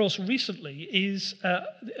across recently is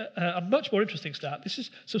a much more interesting stat.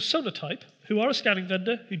 So Sonatype, who are a scanning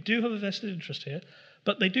vendor, who do have a vested interest here,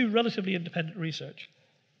 but they do relatively independent research.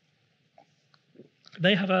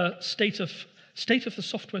 They have a state of the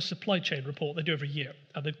software supply chain report they do every year,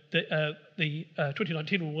 and the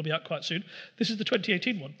 2019 one will be out quite soon. This is the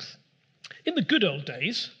 2018 one. In the good old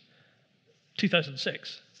days,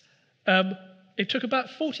 2006, it took about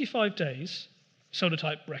 45 days,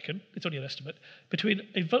 Sonatype reckon, it's only an estimate, between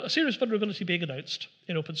a serious vulnerability being announced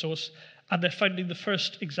in open source and they're finding the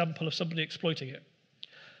first example of somebody exploiting it.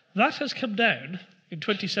 That has come down in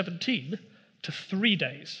 2017 to 3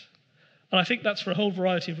 days. And I think that's for a whole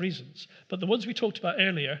variety of reasons. But the ones we talked about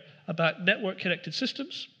earlier, about network-connected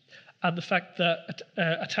systems and the fact that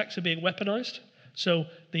attacks are being weaponized, so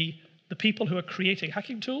the people who are creating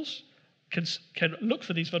hacking tools can look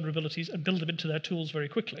for these vulnerabilities and build them into their tools very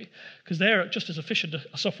quickly, because they're just as efficient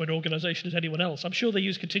a software organization as anyone else. I'm sure they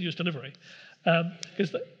use continuous delivery,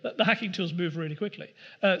 because the hacking tools move really quickly.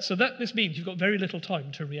 So this means you've got very little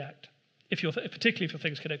time to react, particularly for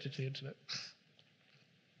things connected to the internet.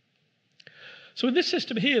 So in this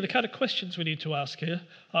system here, the kind of questions we need to ask here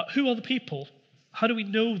are, who are the people? How do we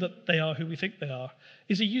know that they are who we think they are?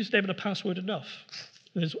 Is a username and a password enough?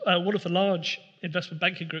 There's one of the large investment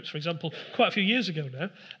banking groups, for example, quite a few years ago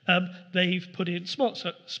now, they've put in smart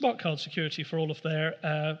card security for all of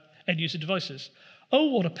their end-user devices. Oh,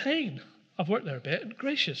 what a pain. I've worked there a bit, and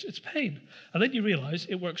gracious, it's pain. And then you realize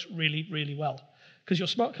it works really, really well, because your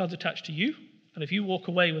smart card's attached to you, and if you walk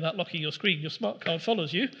away without locking your screen, your smart card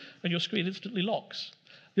follows you, and your screen instantly locks.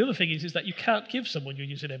 The other thing is that you can't give someone your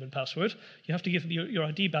username and password. You have to give them your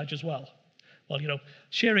ID badge as well. Well,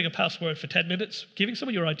 sharing a password for 10 minutes, giving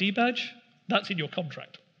someone your ID badge, that's in your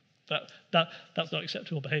contract. That's not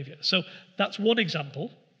acceptable behavior. So that's one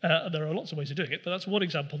example, and there are lots of ways of doing it, but that's one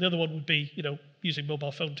example. The other one would be, using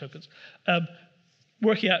mobile phone tokens.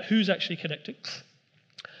 Working out who's actually connecting.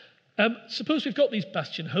 Suppose we've got these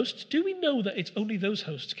bastion hosts. Do we know that it's only those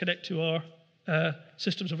hosts connect to our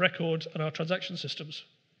systems of record and our transaction systems,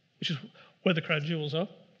 which is where the crown jewels are?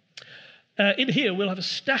 In here, we'll have a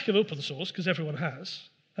stack of open source, because everyone has.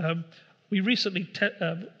 We recently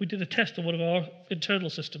we did a test on one of our internal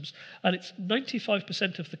systems, and it's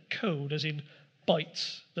 95% of the code, as in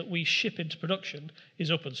bytes, that we ship into production is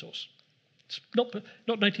open source. It's not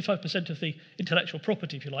 95% of the intellectual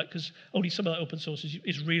property, if you like, because only some of that open source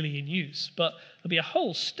is really in use. But there'll be a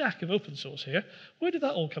whole stack of open source here. Where did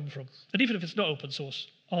that all come from? And even if it's not open source,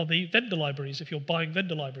 are the vendor libraries, if you're buying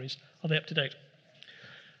vendor libraries, are they up to date?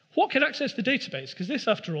 What can access the database? Because this,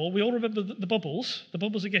 after all, we all remember the bubbles. The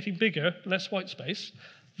bubbles are getting bigger, less white space.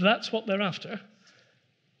 That's what they're after.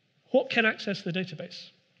 What can access the database?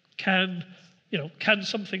 Can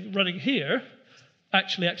something running here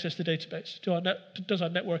actually access the database? Does our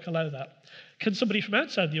network allow that? Can somebody from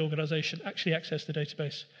outside the organization actually access the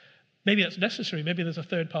database? Maybe that's necessary. Maybe there's a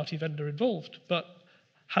third-party vendor involved. But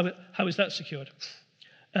how is that secured?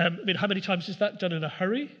 How many times is that done in a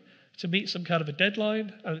hurry to meet some kind of a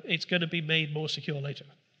deadline? It's going to be made more secure later.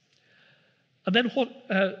 And then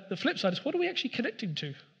the flip side is, what are we actually connecting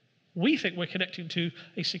to? We think we're connecting to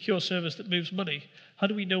a secure service that moves money. How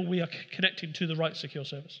do we know we are connecting to the right secure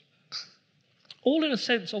service? All, in a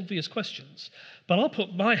sense, obvious questions. But I'll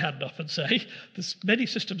put my hand up and say, there's many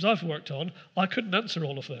systems I've worked on, I couldn't answer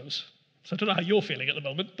all of those. So I don't know how you're feeling at the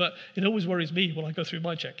moment, but it always worries me when I go through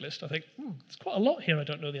my checklist. I think, there's quite a lot here I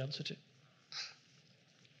don't know the answer to.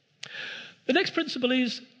 The next principle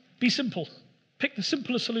is be simple. Pick the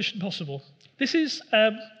simplest solution possible. This is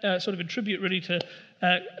sort of in tribute, really, to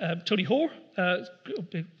Tony Hoare, a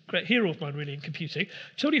great hero of mine, really, in computing.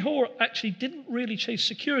 Tony Hoare actually didn't really chase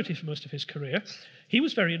security for most of his career. He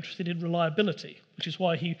was very interested in reliability, which is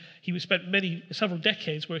why he spent several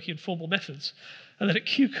decades working in formal methods. And then at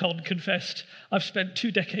QCon confessed, I've spent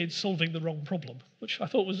 2 decades solving the wrong problem, which I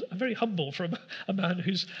thought was very humble from a man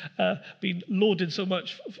who's been lauded so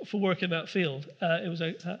much for work in that field. It was,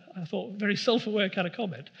 I thought, very self-aware kind of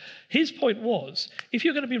comment. His point was, if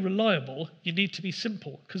you're going to be reliable, you need to be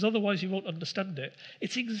simple, because otherwise you won't understand it.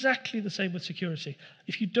 It's exactly the same with security.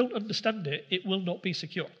 If you don't understand it, it will not be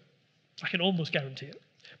secure. I can almost guarantee it.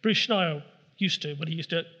 Bruce Schneier used to, when he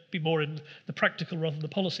used to be more in the practical rather than the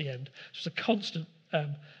policy end. It was a constant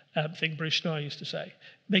thing Bruce Schneier used to say.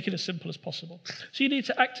 Make it as simple as possible. So you need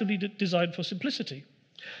to actively design for simplicity.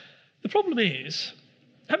 The problem is,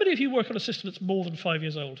 how many of you work on a system that's more than 5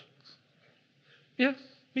 years old? Yeah,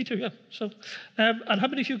 me too, yeah. So, and how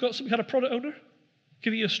many of you have got some kind of product owner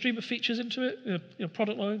giving you a stream of features into it,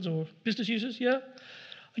 product lines or business users? Yeah. And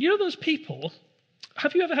you know those people,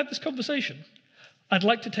 have you ever had this conversation? I'd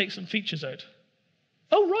like to take some features out.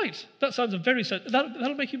 Oh, right. That sounds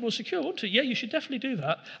that'll make you more secure, won't it? Yeah, you should definitely do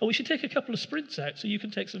that. And we should take a couple of sprints out so you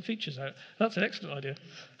can take some features out. That's an excellent idea.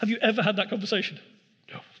 Have you ever had that conversation?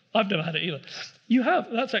 No. I've never had it either. You have?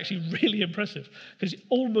 That's actually really impressive, because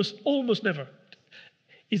almost never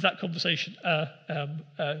is that conversation,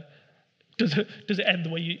 does it end the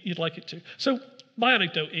way you'd like it to? So my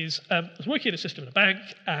anecdote is, I was working in a system in a bank,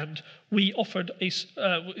 and we offered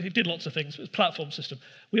it did lots of things. It was a platform system.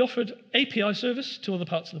 We offered API service to other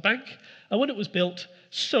parts of the bank, and when it was built,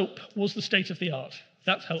 SOAP was the state of the art.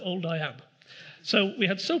 That's how old I am. So we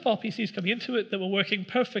had SOAP RPCs coming into it that were working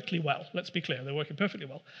perfectly well. Let's be clear, they're working perfectly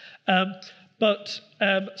well. But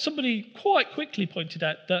somebody quite quickly pointed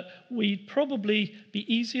out that we'd probably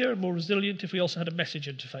be easier and more resilient if we also had a message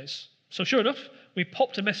interface. So sure enough, we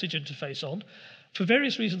popped a message interface on. For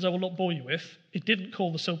various reasons I will not bore you with, it didn't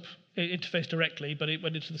call the SOAP interface directly, but it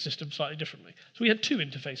went into the system slightly differently. So we had two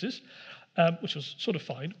interfaces, which was sort of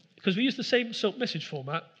fine, because we used the same SOAP message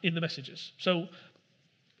format in the messages. So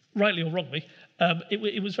rightly or wrongly,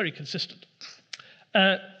 it was very consistent.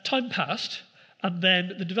 Time passed, and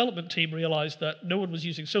then the development team realized that no one was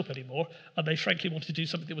using SOAP anymore, and they frankly wanted to do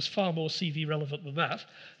something that was far more CV relevant than that.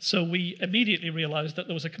 So we immediately realized that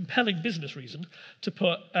there was a compelling business reason to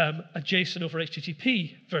put a JSON over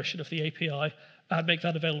HTTP version of the API and make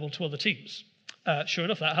that available to other teams. Sure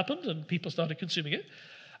enough, that happened, and people started consuming it.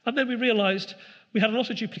 And then we realized we had a lot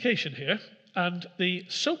of duplication here, and the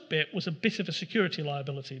SOAP bit was a bit of a security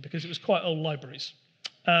liability because it was quite old libraries.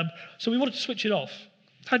 So we wanted to switch it off.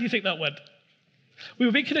 How do you think that went? We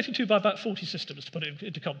were being connected to by about 40 systems, to put it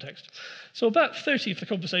into context. So about 30 of the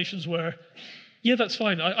conversations were, yeah, that's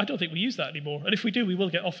fine, I don't think we use that anymore, and if we do, we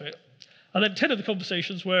will get off it. And then 10 of the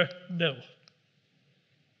conversations were, no.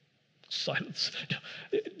 Silence.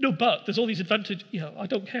 No, but there's all these advantages. Yeah, I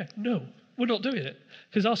don't care. No, we're not doing it,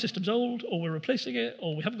 because our system's old, or we're replacing it,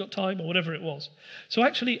 or we haven't got time, or whatever it was. So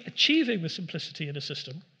actually achieving the simplicity in a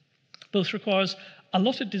system both requires a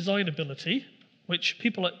lot of design ability, which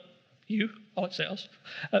people at I like to say us,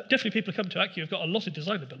 definitely people who come to ACCU have got a lot of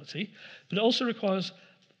design ability, but it also requires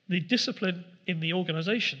the discipline in the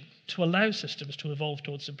organization to allow systems to evolve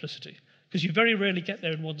towards simplicity, because you very rarely get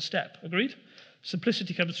there in one step, agreed?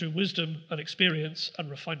 Simplicity comes through wisdom and experience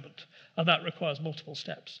and refinement, and that requires multiple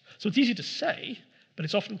steps. So it's easy to say, but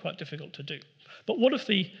it's often quite difficult to do. But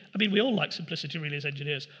we all like simplicity really as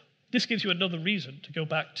engineers. This gives you another reason to go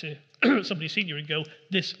back to somebody senior and go,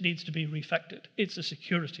 this needs to be refactored. It's a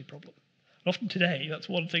security problem. And often today, that's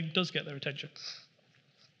one thing that does get their attention.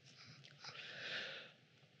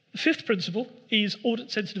 The fifth principle is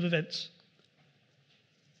audit-sensitive events.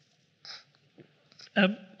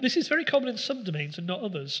 This is very common in some domains and not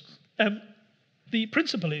others. The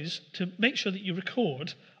principle is to make sure that you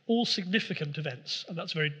record all significant events, and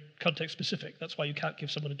that's very context-specific. That's why you can't give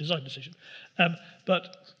someone a design decision.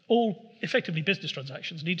 But all effectively business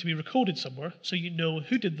transactions need to be recorded somewhere so you know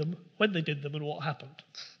who did them, when they did them, and what happened.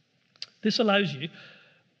 This allows you,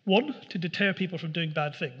 one, to deter people from doing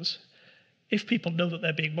bad things. If people know that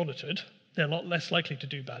they're being monitored, they're a lot less likely to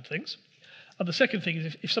do bad things. And the second thing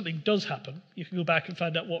is if something does happen, you can go back and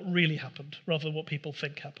find out what really happened rather than what people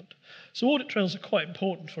think happened. So audit trails are quite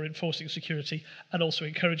important for enforcing security and also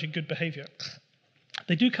encouraging good behavior.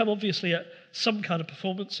 They do come obviously at some kind of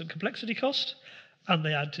performance and complexity cost, and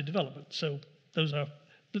they add to development. So those are,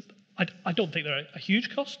 I don't think they're a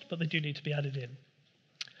huge cost, but they do need to be added in.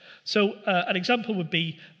 So an example would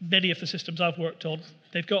be many of the systems I've worked on,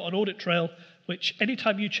 they've got an audit trail which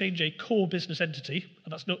anytime you change a core business entity,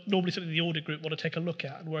 and that's normally something the audit group want to take a look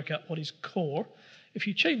at and work out what is core, if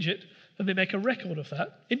you change it, then they make a record of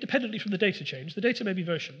that, independently from the data change. The data may be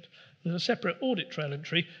versioned. There's a separate audit trail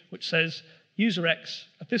entry which says, user X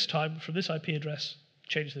at this time from this IP address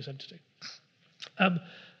changed this entity.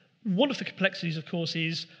 One of the complexities, of course,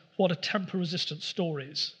 is what a tamper-resistant store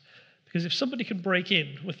is. Because if somebody can break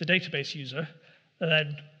in with the database user and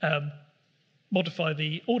then modify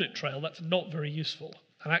the audit trail, that's not very useful.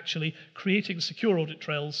 And actually, creating secure audit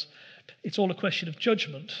trails, it's all a question of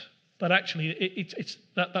judgment, but actually,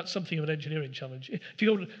 that's something of an engineering challenge. If you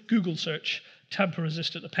go to Google search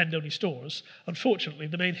tamper-resistant append-only stores, unfortunately,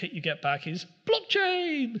 the main hit you get back is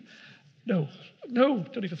blockchain. No,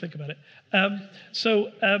 don't even think about it.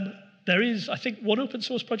 There is, I think, one open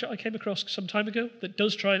source project I came across some time ago that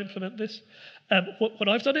does try and implement this. When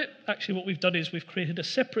I've done it, actually what we've done is we've created a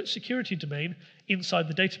separate security domain inside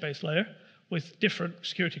the database layer with different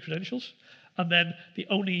security credentials. And then the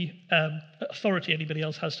only authority anybody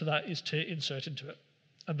else has to that is to insert into it.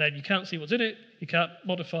 And then you can't see what's in it, you can't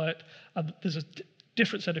modify it, and there's a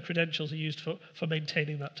different set of credentials are used for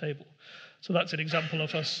maintaining that table. So that's an example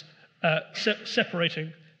of us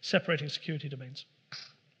separating security domains.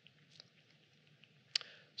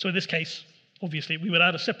 So in this case, obviously, we would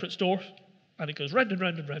add a separate store, and it goes round and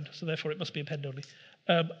round and round, so therefore it must be append only.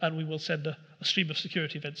 And we will send a stream of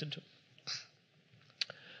security events into it.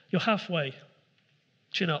 You're halfway.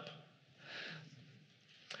 Chin up.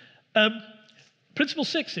 Principle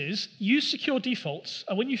 6 is use secure defaults,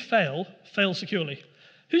 and when you fail securely.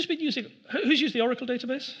 Who's used the Oracle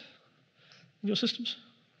database in your systems?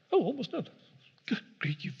 Oh, almost none. Good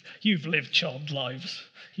grief, you've lived charmed lives.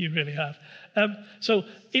 You really have. So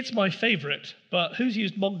it's my favorite, but who's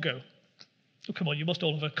used Mongo? Oh, come on, you must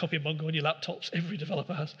all have a copy of Mongo on your laptops. Every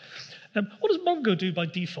developer has. What does Mongo do by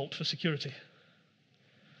default for security?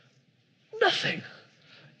 Nothing.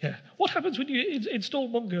 Yeah. What happens when you install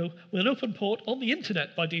Mongo with an open port on the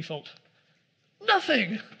internet by default?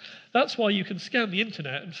 Nothing. That's why you can scan the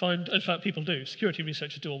internet and find, in fact, people do, security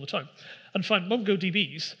researchers do all the time, and find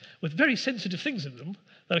MongoDBs with very sensitive things in them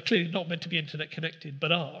that are clearly not meant to be internet connected,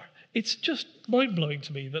 but are. It's just mind-blowing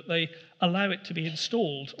to me that they allow it to be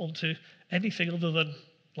installed onto anything other than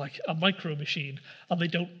like a micro machine, and they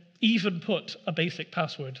don't even put a basic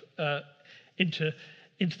password into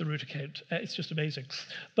the root account. It's just amazing.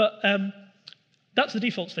 But that's the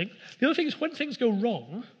defaults thing. The other thing is when things go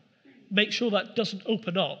wrong, make sure that doesn't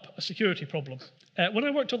open up a security problem. When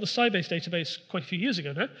I worked on the Sybase database quite a few years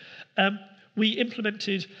ago now, we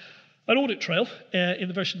implemented an audit trail in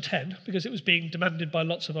the version 10 because it was being demanded by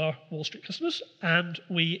lots of our Wall Street customers, and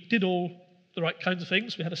we did all the right kinds of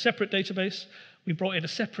things. We had a separate database. We brought in a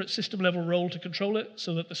separate system-level role to control it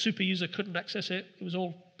so that the super user couldn't access it. It was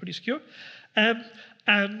all pretty secure. And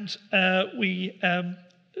we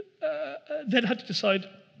then had to decide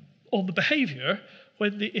on the behavior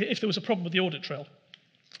if there was a problem with the audit trail.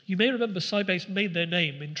 You may remember Sybase made their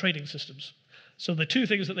name in trading systems. So the two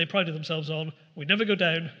things that they prided themselves on, we never go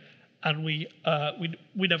down, and we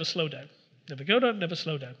never slow down. Never go down, never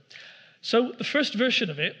slow down. So the first version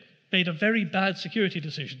of it made a very bad security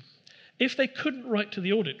decision. If they couldn't write to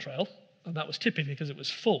the audit trail, and that was typically because it was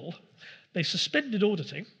full, they suspended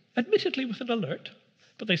auditing, admittedly with an alert,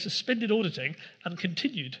 but they suspended auditing and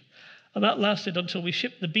continued. And that lasted until we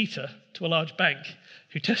shipped the beta to a large bank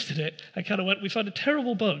who tested it and kind of went, we found a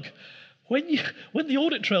terrible bug. When the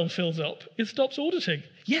audit trail fills up, it stops auditing.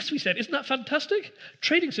 Yes, we said, isn't that fantastic?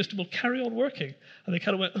 Trading system will carry on working. And they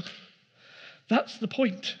kind of went, that's the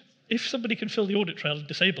point. If somebody can fill the audit trail and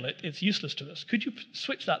disable it, it's useless to us. Could you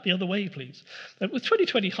switch that the other way, please? And with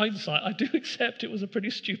 2020 hindsight, I do accept it was a pretty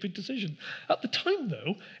stupid decision. At the time,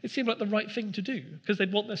 though, it seemed like the right thing to do because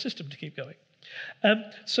they'd want their system to keep going.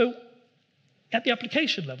 So at the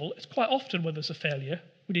application level, it's quite often when there's a failure,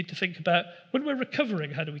 we need to think about when we're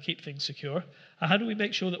recovering, how do we keep things secure? And how do we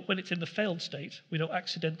make sure that when it's in the failed state, we don't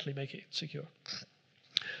accidentally make it secure?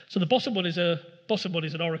 So the bottom one is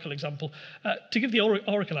an Oracle example. To give the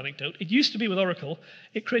Oracle anecdote, it used to be with Oracle,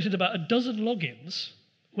 it created about a dozen logins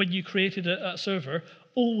when you created a server,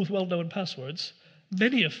 all with well-known passwords,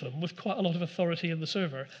 many of them with quite a lot of authority in the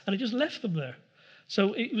server, and it just left them there.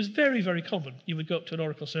 So it was very, very common. You would go up to an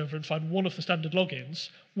Oracle server and find one of the standard logins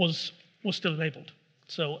was still enabled.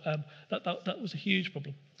 So that was a huge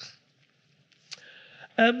problem.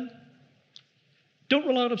 Don't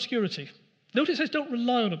rely on obscurity. Notice it says don't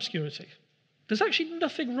rely on obscurity. There's actually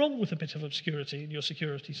nothing wrong with a bit of obscurity in your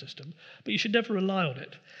security system, but you should never rely on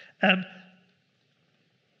it.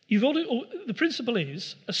 The principle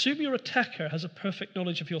is, assume your attacker has a perfect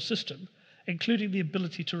knowledge of your system, including the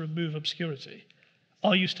ability to remove obscurity.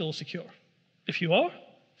 Are you still secure? If you are,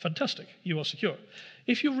 fantastic, you are secure.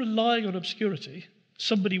 If you're relying on obscurity,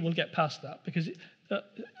 somebody will get past that because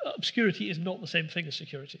obscurity is not the same thing as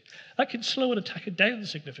security. That can slow an attacker down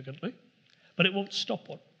significantly, but it won't stop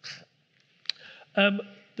one.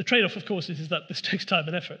 The trade-off, of course, is that this takes time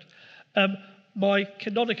and effort. My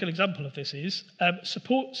canonical example of this is,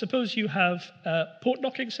 suppose you have port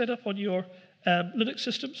knocking set up on your Linux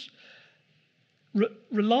systems,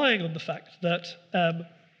 relying on the fact that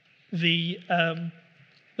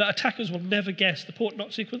that attackers will never guess the port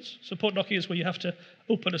knock sequence. So port knocking is where you have to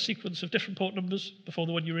open a sequence of different port numbers before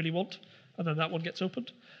the one you really want, and then that one gets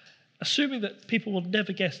opened. Assuming that people will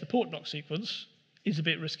never guess the port knock sequence is a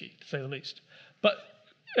bit risky, to say the least. But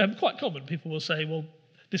quite common. People will say, well,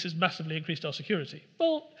 this has massively increased our security.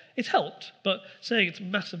 Well, it's helped, but saying it's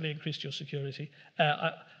massively increased your security,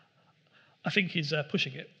 I think is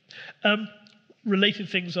pushing it. Related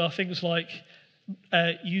things are things like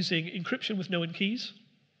using encryption with known keys.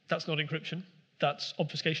 That's not encryption, that's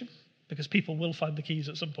obfuscation, because people will find the keys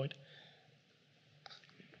at some point.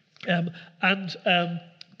 And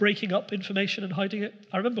breaking up information and hiding it.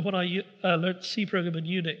 I remember when I learned C program in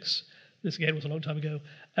Unix, this again was a long time ago,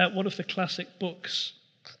 one of the classic books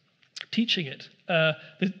teaching it,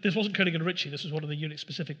 this wasn't Koenig and Ritchie, this was one of the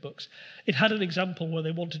Unix-specific books. It had an example where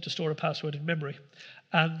they wanted to store a password in memory,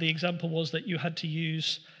 and the example was that you had to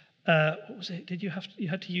use, what was it? You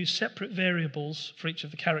had to use separate variables for each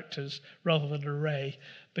of the characters rather than an array,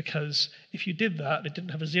 because if you did that and it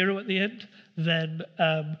didn't have a 0 at the end, then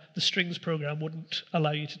the strings program wouldn't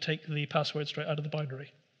allow you to take the password straight out of the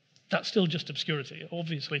binary. That's still just obscurity.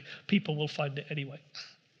 Obviously, people will find it anyway.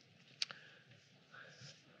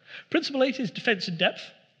 Principle 8 is defense in depth.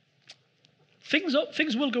 Things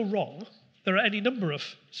will go wrong. There are any number of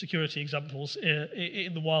security examples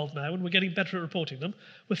in the wild now, and we're getting better at reporting them,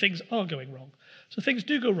 where things are going wrong. So things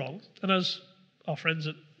do go wrong, and as our friends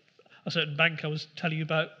at a certain bank I was telling you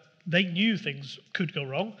about, they knew things could go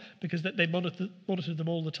wrong because they monitored them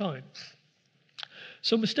all the time.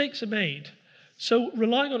 So mistakes are made. So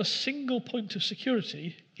relying on a single point of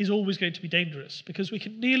security is always going to be dangerous because we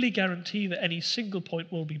can nearly guarantee that any single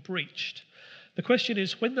point will be breached. The question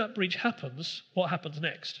is, when that breach happens, what happens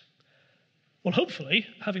next? Well, hopefully,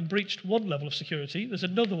 having breached one level of security, there's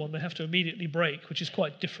another one they have to immediately break, which is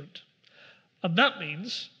quite different. And that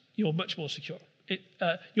means you're much more secure.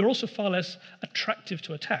 You're also far less attractive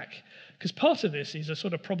to attack, because part of this is a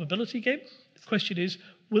sort of probability game. The question is,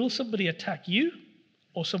 will somebody attack you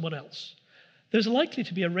or someone else? There's likely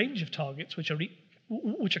to be a range of targets which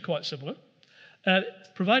are quite similar.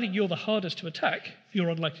 Providing you're the hardest to attack, you're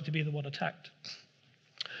unlikely to be the one attacked.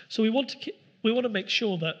 So we want to make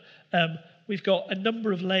sure that we've got a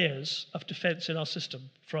number of layers of defense in our system,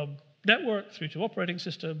 from network through to operating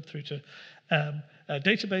system, through to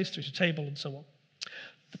database, through to table, and so on.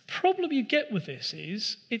 The problem you get with this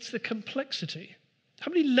is it's the complexity.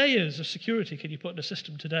 How many layers of security can you put in a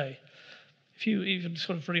system today? If you even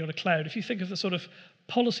sort of running on a cloud, if you think of the sort of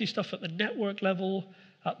policy stuff at the network level,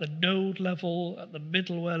 at the node level, at the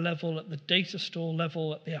middleware level, at the data store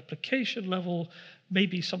level, at the application level,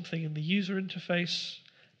 maybe something in the user interface,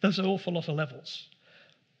 there's an awful lot of levels.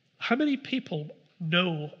 How many people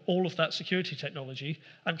know all of that security technology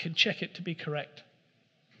and can check it to be correct?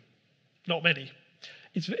 Not many.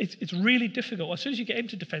 It's really difficult. As soon as you get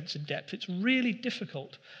into defense in depth, it's really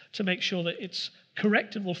difficult to make sure that it's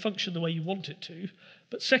correct and will function the way you want it to.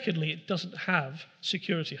 But secondly, it doesn't have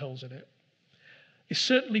security holes in it. It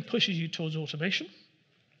certainly pushes you towards automation,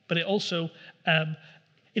 but it also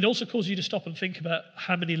causes you to stop and think about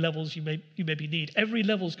how many levels you maybe need. Every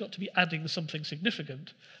level's got to be adding something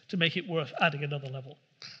significant to make it worth adding another level.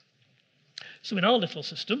 So in our little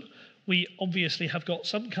system, we obviously have got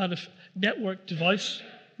some kind of network device,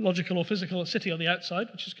 logical or physical, sitting on the outside,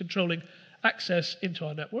 which is controlling access into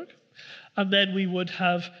our network. And then we would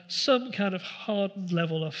have some kind of hardened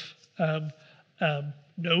level of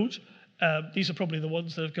node. These are probably the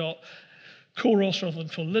ones that have got core OS rather than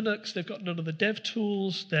full Linux. They've got none of the dev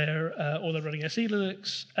tools. Or they're running SE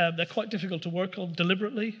Linux. They're quite difficult to work on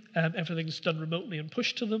deliberately. Everything's done remotely and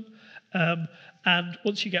pushed to them. And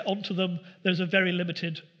once you get onto them, there's a very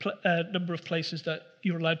limited number of places that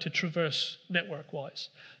you're allowed to traverse network-wise.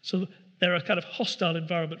 So they're a kind of hostile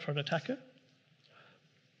environment for an attacker.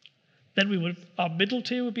 Then our middle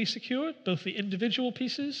tier would be secured, both the individual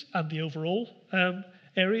pieces and the overall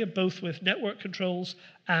area, both with network controls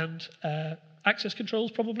and access controls,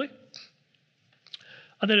 probably.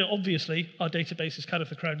 And then obviously, our database is kind of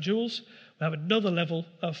the crown jewels. We have another level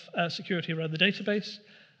of security around the database.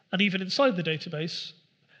 And even inside the database,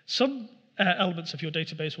 some elements of your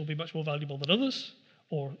database will be much more valuable than others,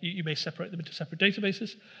 or you may separate them into separate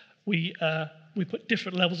databases. We put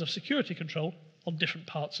different levels of security control on different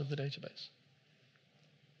parts of the database.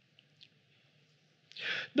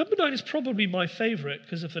 Number 9 is probably my favorite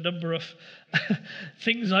because of the number of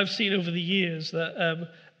things I've seen over the years that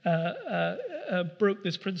broke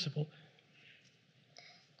this principle.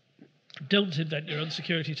 Don't invent your own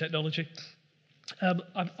security technology.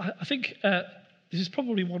 I think this is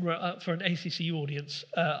probably one where, for an ACCU audience,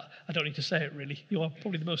 I don't need to say it really. You are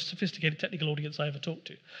probably the most sophisticated technical audience I ever talked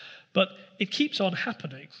to. But it keeps on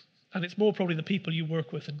happening, and it's more probably the people you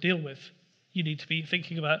work with and deal with. You need to be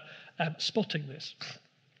thinking about spotting this.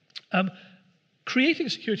 Creating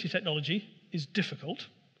security technology is difficult,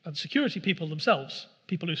 and security people themselves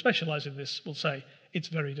people who specialize in this will say it's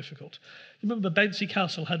very difficult. You remember Bouncy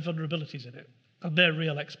Castle had vulnerabilities in it, and they're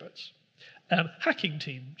real experts. Hacking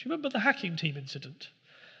Team. Do you remember the Hacking Team incident?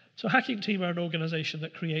 So Hacking Team are an organization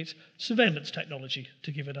that creates surveillance technology,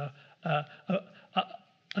 to give it a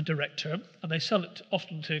direct term, and they sell it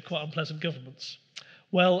often to quite unpleasant governments.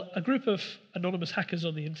 Well, a group of anonymous hackers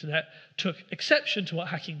on the internet took exception to what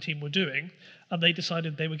Hacking Team were doing, and they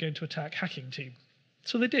decided they were going to attack Hacking Team.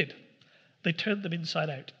 So they did. They turned them inside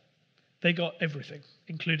out. They got everything,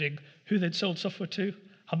 including who they'd sold software to,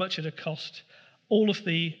 how much it had cost, all of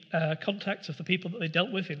the contacts of the people that they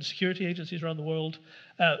dealt with in security agencies around the world,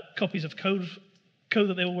 copies of code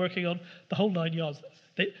that they were working on, the whole 9 yards.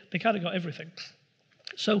 They kind of got everything.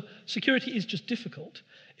 So security is just difficult.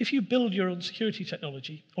 If you build your own security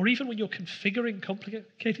technology, or even when you're configuring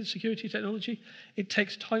complicated security technology, it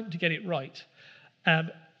takes time to get it right.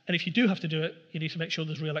 And if you do have to do it, you need to make sure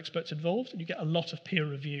there's real experts involved, and you get a lot of peer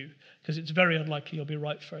review, because it's very unlikely you'll be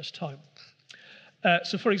right first time.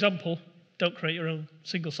 So for example, don't create your own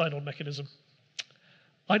single sign-on mechanism.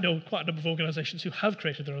 I know quite a number of organizations who have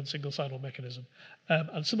created their own single sign-on mechanism,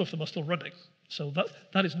 and some of them are still running. So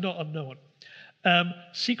that is not unknown.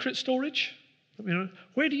 Secret storage.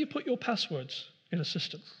 Where do you put your passwords in a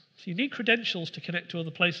system? So you need credentials to connect to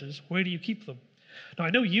other places. Where do you keep them? Now, I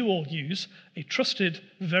know you all use a trusted,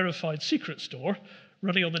 verified secret store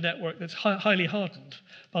running on the network that's highly hardened.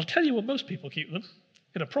 But I'll tell you where most people keep them: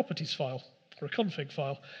 in a properties file or a config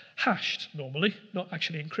file, hashed normally, not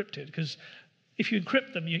actually encrypted, because if you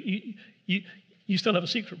encrypt them, you still have a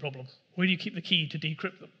secret problem. Where do you keep the key to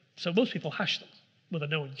decrypt them? So most people hash them with a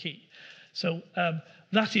known key. So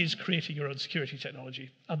that is creating your own security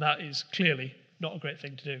technology, and that is clearly not a great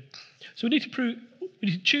thing to do. So we need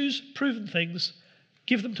to choose proven things,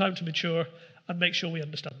 give them time to mature, and make sure we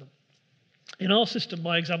understand them. In our system,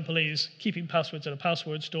 my example is keeping passwords in a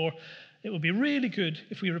password store. It would be really good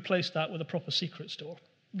if we replaced that with a proper secret store.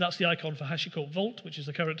 That's the icon for HashiCorp Vault, which is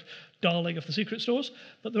the current darling of the secret stores.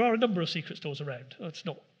 But there are a number of secret stores around.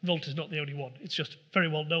 Vault is not the only one. It's just very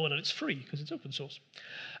well known, and it's free because it's open source.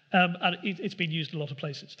 And it's been used in a lot of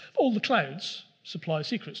places. All the clouds supply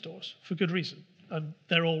secret stores for good reason. And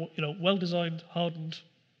they're all well designed, hardened,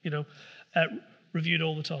 reviewed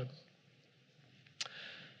all the time.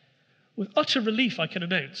 With utter relief, I can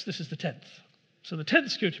announce this is the 10th. So the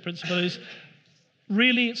 10th security principle is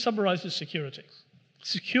really, it summarizes security.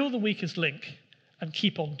 Secure the weakest link and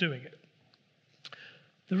keep on doing it.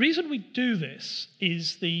 The reason we do this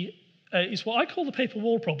is what I call the paper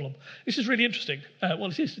wall problem. This is really interesting. Well,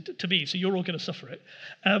 it is to me, so you're all going to suffer it.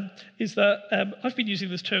 Is that I've been using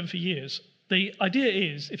this term for years. The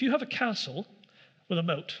idea is if you have a castle with a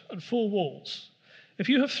moat and 4 walls, if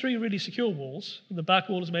you have 3 really secure walls and the back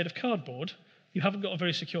wall is made of cardboard, you haven't got a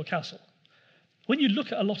very secure castle. When you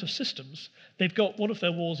look at a lot of systems, they've got one of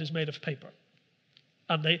their walls is made of paper.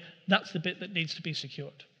 And that's the bit that needs to be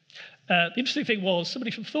secured. The interesting thing was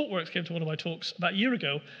somebody from ThoughtWorks came to one of my talks about a year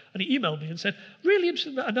ago, and he emailed me and said, really interested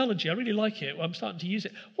in that analogy. I really like it. Well, I'm starting to use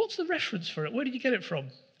it. What's the reference for it? Where did you get it from?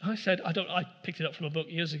 I said, I picked it up from a book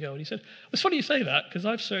years ago. And he said, it's funny you say that, because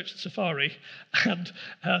I've searched Safari and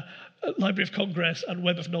Library of Congress and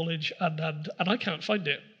Web of Knowledge, and I can't find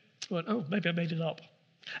it. I went, oh, maybe I made it up.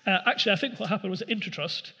 Actually, I think what happened was at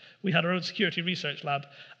Intratrust, we had our own security research lab,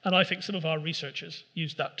 and I think some of our researchers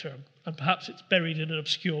used that term, and perhaps it's buried in an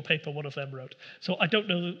obscure paper one of them wrote. So I don't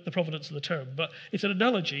know the provenance of the term, but it's an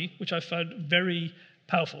analogy which I found very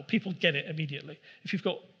powerful. People get it immediately. If you've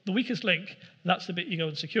got the weakest link, that's the bit you go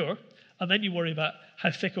and secure, and then you worry about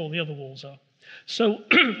how thick all the other walls are. So,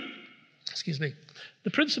 excuse me,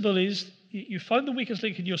 the principle is you find the weakest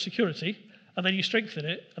link in your security, and then you strengthen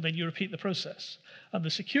it, and then you repeat the process. And the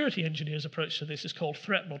security engineer's approach to this is called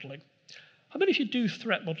threat modeling. How many of you do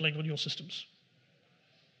threat modeling on your systems?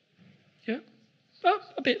 Yeah? Oh,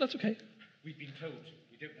 a bit, that's okay. We've been told to.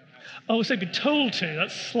 We don't know how to. Oh, so been told to.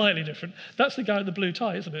 That's slightly different. That's the guy in the blue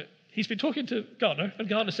tie, isn't it? He's been talking to Gartner, and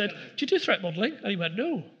Gartner said, do you do threat modeling? And he went,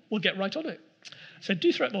 no, we'll get right on it. I said,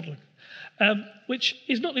 do threat modeling. Which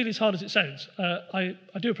is not nearly as hard as it sounds. I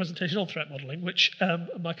do a presentation on threat modeling, which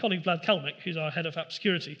my colleague Vlad Kalmick, who's our head of app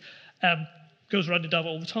security, goes around in Java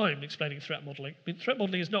all the time explaining threat modeling. I mean, threat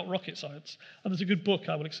modeling is not rocket science, and there's a good book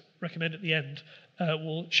I will recommend at the end.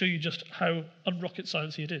 Will show you just how un-rocket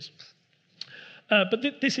sciencey it is. But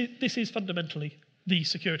this is fundamentally the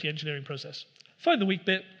security engineering process. Find the weak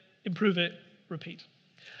bit, improve it, repeat.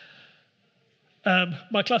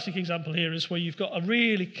 My classic example here is where you've got a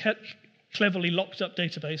really cleverly locked up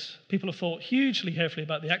database. People have thought hugely carefully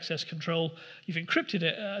about the access control. You've encrypted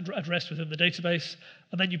it at rest within the database,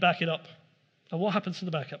 and then you back it up. And what happens to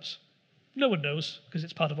the backups? No one knows because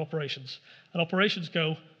it's part of operations. And operations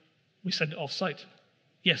go, we send it off-site.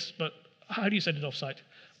 Yes, but how do you send it off-site?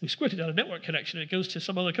 We squirt it down a network connection and it goes to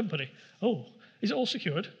some other company. Oh, is it all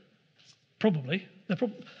secured? Probably.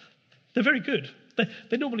 They're very good.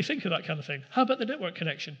 They normally think of that kind of thing. How about the network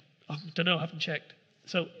connection? I don't know, I haven't checked.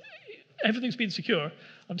 So everything's been secure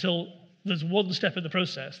until there's one step in the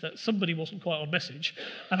process that somebody wasn't quite on message,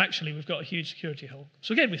 and actually we've got a huge security hole.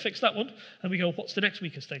 So again, we fix that one, and we go, what's the next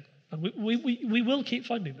weakest thing? And we will keep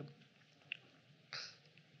finding them.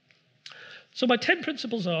 So my 10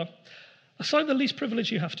 principles are, assign the least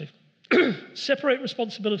privilege you have to. Separate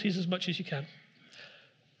responsibilities as much as you can.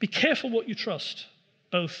 Be careful what you trust,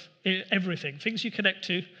 both in everything, things you connect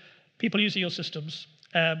to, people using your systems,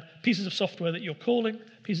 pieces of software that you're calling,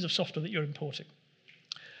 pieces of software that you're importing.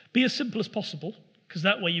 Be as simple as possible, because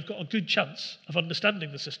that way you've got a good chance of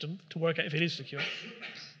understanding the system to work out if it is secure.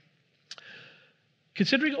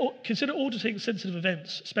 Consider auditing sensitive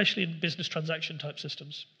events, especially in business transaction type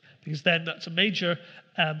systems, because then that's a major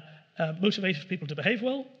motivator for people to behave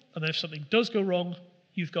well, and then if something does go wrong,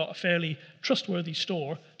 you've got a fairly trustworthy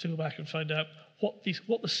store to go back and find out what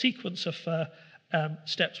the sequence of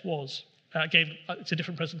steps was. Again, it's a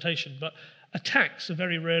different presentation, but attacks are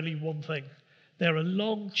very rarely one thing. They're a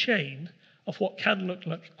long chain of what can look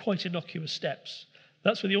like quite innocuous steps.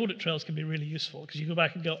 That's where the audit trails can be really useful, because you go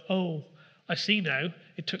back and go, oh, I see now,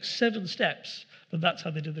 it took 7 steps, but that's how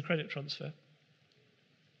they did the credit transfer.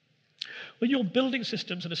 When you're building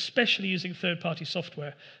systems, and especially using third-party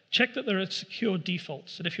software, check that there are secure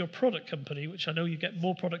defaults. And if you're a product company, which I know you get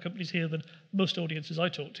more product companies here than most audiences I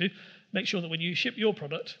talk to, make sure that when you ship your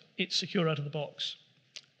product, it's secure out of the box.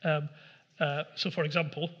 So, for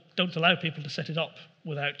example, don't allow people to set it up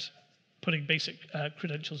without putting basic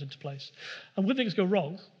credentials into place. And when things go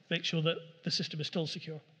wrong, make sure that the system is still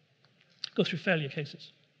secure. Go through failure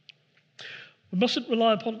cases. We mustn't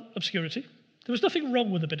rely upon obscurity. There is nothing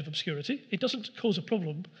wrong with a bit of obscurity. It doesn't cause a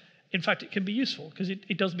problem. In fact, it can be useful, because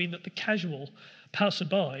it does mean that the casual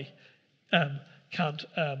passerby can't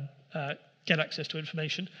get access to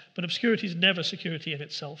information, but obscurity is never security in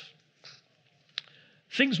itself.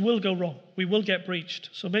 Things will go wrong. We will get breached.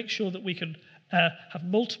 So make sure that we can have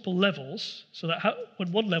multiple levels, so that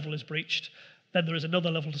when one level is breached, then there is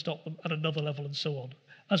another level to stop them, and another level, and so on,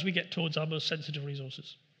 as we get towards our most sensitive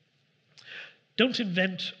resources. Don't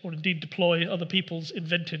invent or indeed deploy other people's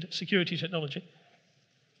invented security technology.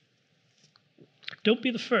 Don't be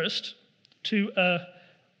the first to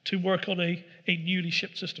work on a newly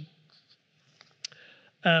shipped system.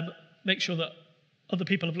 Make sure that other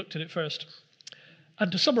people have looked at it first.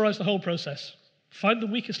 And to summarize the whole process, find the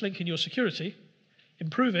weakest link in your security,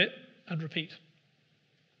 improve it, and repeat.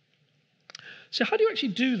 So how do you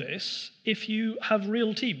actually do this if you have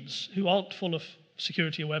real teams who aren't full of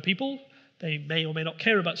security-aware people? They may or may not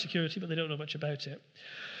care about security, but they don't know much about it.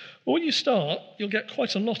 Well, when you start, you'll get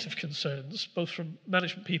quite a lot of concerns, both from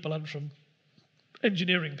management people and from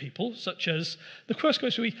engineering people, such as the first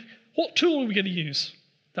question will be, what tool are we going to use?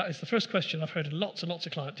 That is the first question I've heard in lots and lots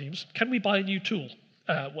of client teams. Can we buy a new tool?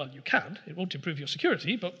 Well, you can. It won't improve your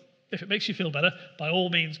security, but if it makes you feel better, by all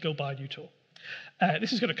means, go buy a new tool.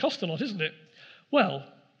 This is going to cost a lot, isn't it? Well,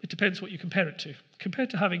 it depends what you compare it to. Compared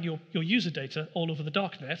to having your user data all over the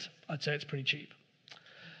darknet, I'd say it's pretty cheap.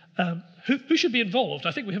 Who should be involved?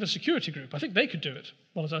 I think we have a security group. I think they could do it.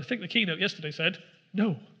 Well, as I think the keynote yesterday said,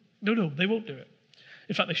 no, they won't do it.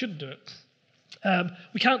 In fact, they shouldn't do it.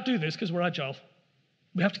 We can't do this because we're agile.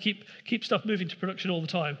 We have to keep stuff moving to production all the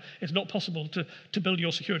time. It's not possible to build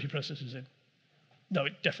your security processes in. No,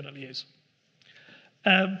 it definitely is.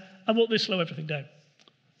 And won't this slow everything down?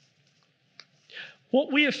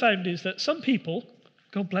 What we have found is that some people,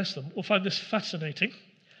 God bless them, will find this fascinating,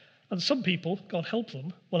 and some people, God help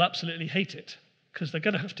them, will absolutely hate it, because they're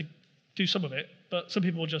going to have to do some of it, but some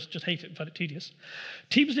people will just hate it and find it tedious.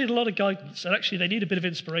 Teams need a lot of guidance, and actually they need a bit of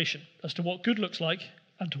inspiration as to what good looks like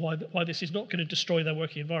and to why this is not going to destroy their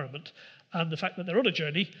working environment, and the fact that they're on a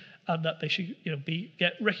journey and that they should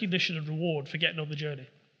get recognition and reward for getting on the journey.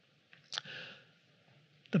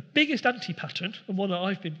 The biggest anti-pattern, and one that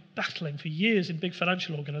I've been battling for years in big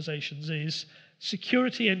financial organizations, is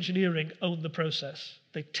security engineering own the process.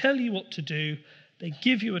 They tell you what to do, they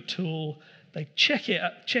give you a tool, they check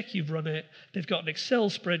you've run it, they've got an Excel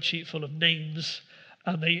spreadsheet full of names,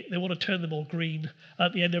 and they want to turn them all green.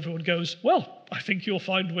 At the end, everyone goes, well, I think you'll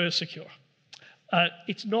find we're secure.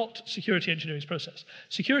 It's not security engineering's process.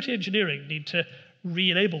 Security engineering need to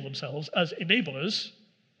re-enable themselves as enablers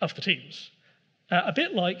of the teams. A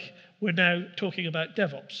bit like we're now talking about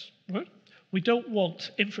DevOps. Right? We don't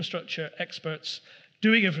want infrastructure experts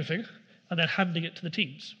doing everything and then handing it to the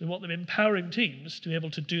teams. We want them empowering teams to be able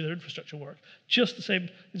to do their infrastructure work. Just the same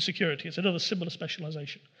in security. It's another similar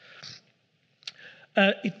specialization.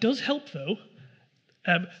 It does help, though.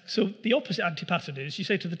 So the opposite anti-pattern is you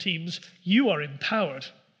say to the teams, you are empowered.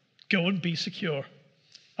 Go and be secure.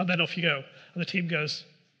 And then off you go. And the team goes,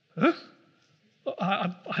 huh?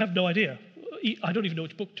 I have no idea. I don't even know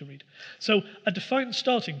which book to read. So a defined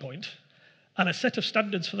starting point and a set of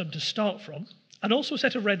standards for them to start from, and also a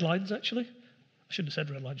set of red lines, actually. I shouldn't have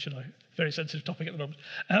said red lines, should I? Very sensitive topic at the moment.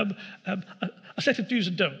 A set of do's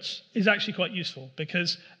and don'ts is actually quite useful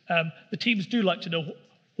because the teams do like to know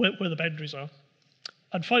where the boundaries are.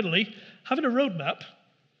 And finally, having a roadmap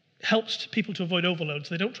helps people to avoid overload,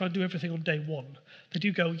 so they don't try and do everything on day one. They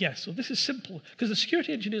do go, yes, well, this is simple, because the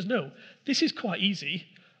security engineers know this is quite easy.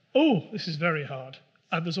 Oh, this is very hard,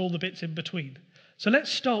 and there's all the bits in between. So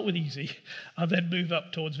let's start with easy and then move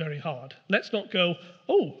up towards very hard. Let's not go,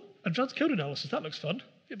 oh, advanced code analysis, that looks fun,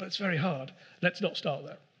 yeah, but it's very hard. Let's not start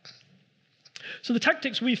there. So the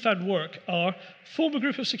tactics we've found work are form a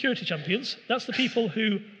group of security champions. That's the people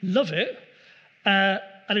who love it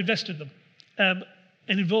and invest in them.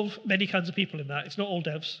 And involve many kinds of people in that. It's not all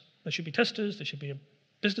devs. There should be testers, there should be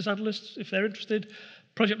business analysts if they're interested,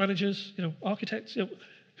 project managers, architects,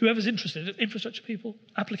 whoever's interested, infrastructure people,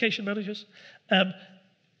 application managers.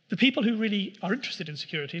 The people who really are interested in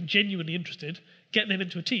security and genuinely interested, get them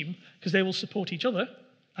into a team because they will support each other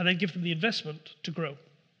and then give them the investment to grow.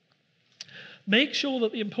 Make sure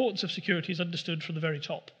that the importance of security is understood from the very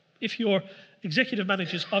top. If your executive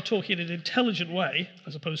managers are talking in an intelligent way,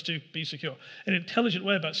 as opposed to be secure, an intelligent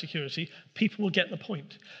way about security, people will get the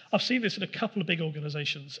point. I've seen this in a couple of big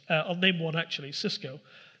organizations. I'll name one actually, Cisco.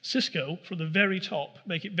 Cisco, from the very top,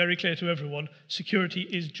 make it very clear to everyone, security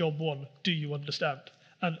is job one. Do you understand?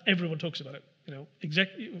 And everyone talks about it.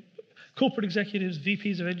 Corporate executives,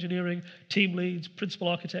 VPs of engineering, team leads, principal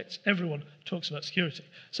architects, everyone talks about security.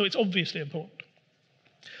 So it's obviously important.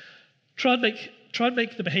 Try and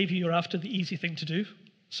make the behavior you're after the easy thing to do.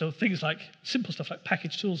 So things like simple stuff like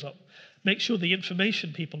package tools up. Make sure the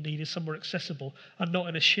information people need is somewhere accessible and not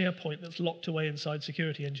in a SharePoint that's locked away inside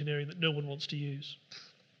security engineering that no one wants to use.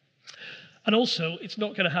 And also, it's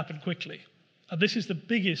not going to happen quickly. And this is the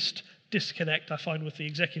biggest disconnect I find with the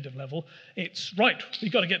executive level. It's, right,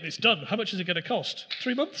 we've got to get this done. How much is it going to cost?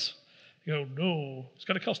 3 months? You go, no, it's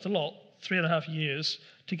going to cost a lot, 3.5 years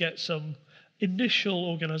to get some initial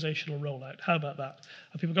organizational rollout. How about that?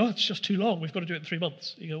 And people go, oh, it's just too long. We've got to do it in 3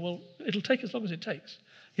 months. You go, well, it'll take as long as it takes.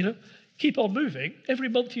 Keep on moving. Every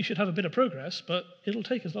month you should have a bit of progress, but it'll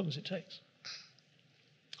take as long as it takes.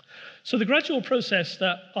 So the gradual process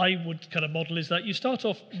that I would kind of model is that you start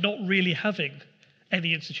off not really having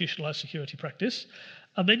any institutionalized security practice,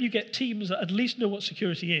 and then you get teams that at least know what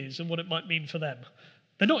security is and what it might mean for them.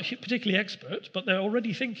 They're not particularly expert, but they're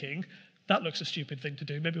already thinking, that looks a stupid thing to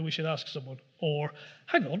do, maybe we should ask someone. Or,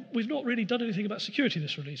 hang on, we've not really done anything about security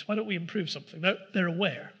this release, why don't we improve something? They're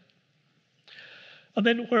aware. And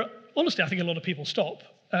then where, honestly, I think a lot of people stop,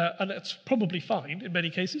 and that's probably fine in many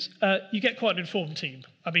cases, you get quite an informed team.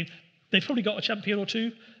 I mean, they've probably got a champion or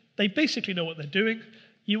two, they basically know what they're doing.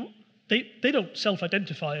 They don't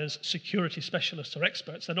self-identify as security specialists or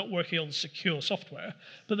experts. They're not working on secure software,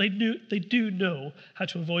 but they do know how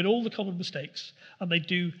to avoid all the common mistakes, and they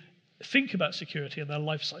do think about security in their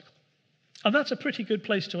life cycle. And that's a pretty good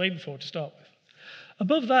place to aim for to start with.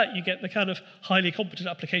 Above that, you get the kind of highly competent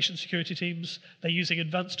application security teams. They're using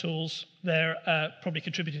advanced tools. They're probably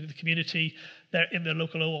contributing to the community. They're in their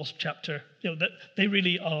local OWASP chapter. They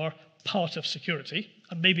really are part of security,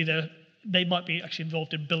 and maybe they might be actually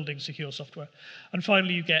involved in building secure software. And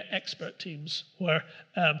finally, you get expert teams, where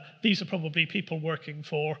these are probably people working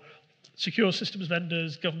for secure systems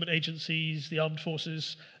vendors, government agencies, the armed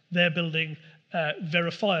forces. They're building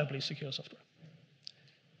verifiably secure software.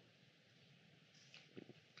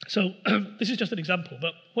 So this is just an example,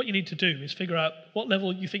 but what you need to do is figure out what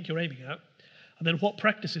level you think you're aiming at, and then what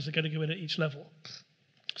practices are going to go in at each level.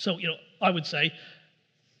 So, I would say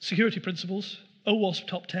security principles, OWASP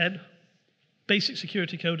top 10, basic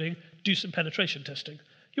security coding, do some penetration testing.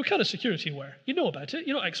 You're kind of security aware. You know about it.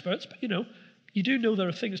 You're not experts, but you do know there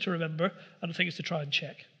are things to remember and things to try and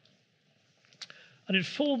check. An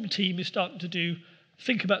informed team is starting to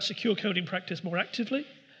think about secure coding practice more actively.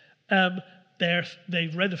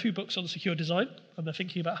 They've read a few books on secure design, and they're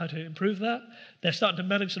thinking about how to improve that. They're starting to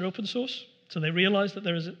manage their open source, so they realize that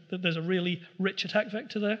there's a really rich attack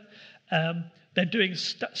vector there. They're doing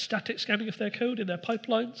static scanning of their code in their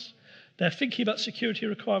pipelines. They're thinking about security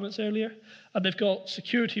requirements earlier, and they've got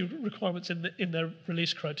security requirements in their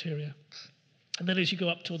release criteria. And then as you go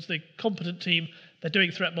up towards the competent team, they're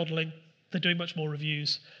doing threat modeling, They're doing much more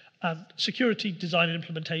reviews. And security design and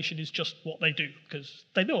implementation is just what they do because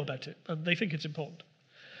they know about it and they think it's important.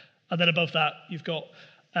 And then above that, you've got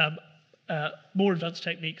more advanced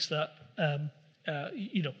techniques that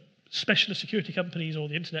specialist security companies or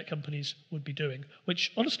the internet companies would be doing,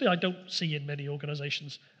 which honestly I don't see in many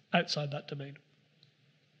organizations outside that domain.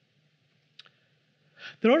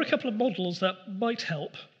 There are a couple of models that might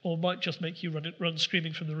help or might just make you run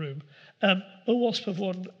screaming from the room. OWASP have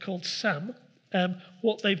one called SAM.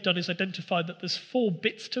 What they've done is identified that there's 4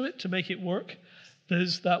 bits to it to make it work.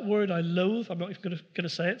 There's that word I loathe, I'm not even going to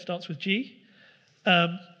say it, starts with G,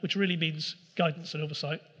 which really means guidance and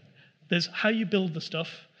oversight. There's how you build the stuff,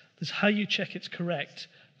 there's how you check it's correct,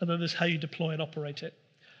 and then there's how you deploy and operate it.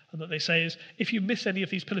 And what they say is, if you miss any of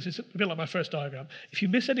these pillars, it's a bit like my first diagram, if you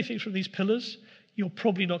miss anything from these pillars, you're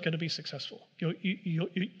probably not going to be successful. You're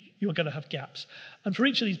going to have gaps. And for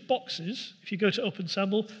each of these boxes, if you go to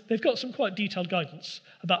OpenSAML, they've got some quite detailed guidance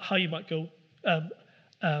about how you might go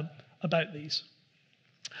about these.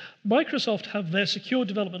 Microsoft have their secure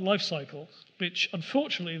development lifecycle, which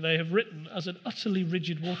unfortunately they have written as an utterly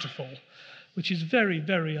rigid waterfall, which is very,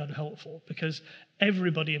 very unhelpful because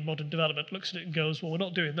everybody in modern development looks at it and goes, well, we're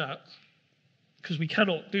not doing that because we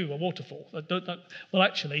cannot do a waterfall. Well,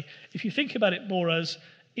 actually, if you think about it more as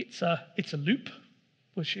it's a loop,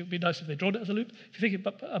 which it would be nice if they drawn it as a loop. If you think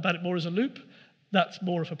about it more as a loop, that's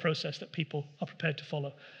more of a process that people are prepared to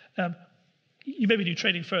follow. You maybe do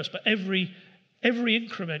training first, but every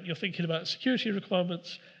increment you're thinking about security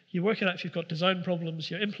requirements, you're working out if you've got design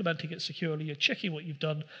problems, you're implementing it securely, you're checking what you've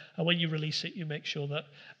done, and when you release it, you make sure that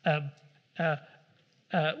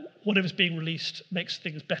whatever's being released makes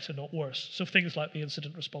things better, not worse. So things like the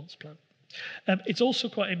incident response plan. It's also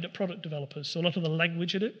quite aimed at product developers, so a lot of the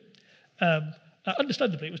language in it,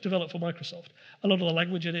 understandably, it was developed for Microsoft. A lot of the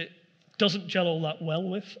language in it doesn't gel all that well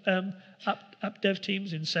with app dev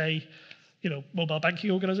teams in, say, mobile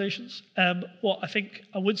banking organizations. What I think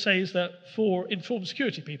I would say is that for informed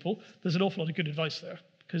security people, there's an awful lot of good advice there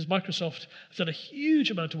because Microsoft has done a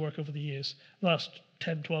huge amount of work over the years, the last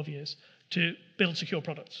 10, 12 years, to build secure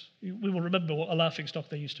products. We will remember what a laughingstock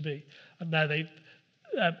they used to be, and now they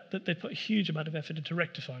put a huge amount of effort into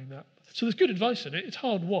rectifying that. So there's good advice in it. It's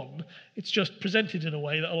hard won. It's just presented in a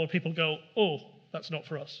way that a lot of people go, oh, that's not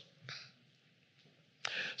for us.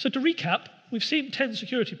 So to recap, we've seen 10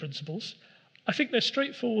 security principles. I think they're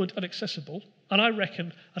straightforward and accessible, and I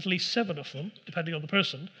reckon at least 7 of them, depending on the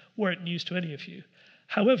person, weren't news to any of you.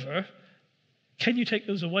 However, can you take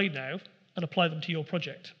those away now and apply them to your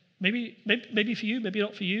project? Maybe for you, maybe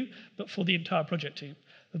not for you, but for the entire project team.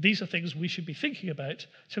 These are things we should be thinking about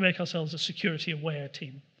to make ourselves a security-aware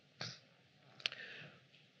team.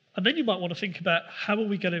 And then you might want to think about how are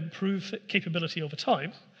we going to improve capability over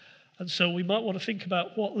time. And so we might want to think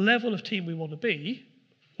about what level of team we want to be,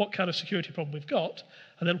 what kind of security problem we've got,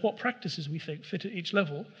 and then what practices we think fit at each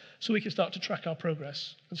level, so we can start to track our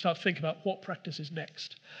progress and start to think about what practice is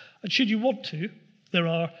next. And should you want to, there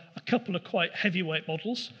are a couple of quite heavyweight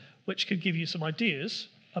models which can give you some ideas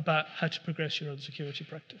about how to progress your own security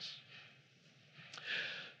practice.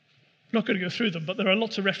 I'm not going to go through them, but there are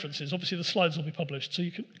lots of references. Obviously, the slides will be published, so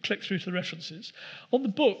you can click through to the references. On the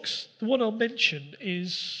books, the one I'll mention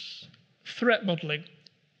is threat modeling.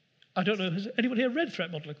 I don't know, has anyone here read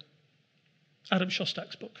threat modeling? Adam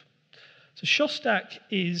Shostak's book. So Shostak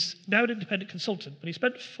is now an independent consultant, but he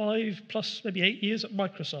spent 5 plus maybe 8 years at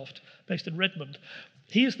Microsoft, based in Redmond.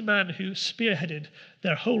 He is the man who spearheaded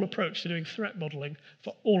their whole approach to doing threat modeling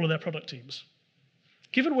for all of their product teams.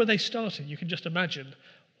 Given where they started, you can just imagine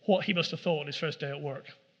what he must have thought on his first day at work.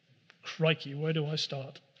 Crikey, where do I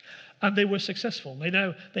start? And they were successful. They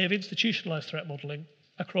have institutionalized threat modeling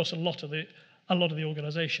across a lot of the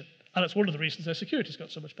organization. And that's one of the reasons their security's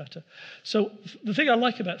got so much better. So the thing I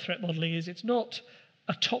like about threat modeling is it's not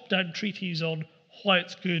a top-down treatise on why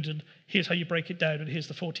it's good and here's how you break it down and here's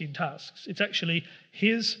the 14 tasks. It's actually,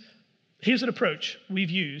 here's an approach we've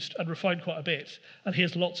used and refined quite a bit, and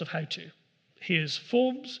here's lots of how-to. Here's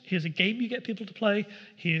forms, here's a game you get people to play,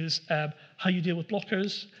 here's how you deal with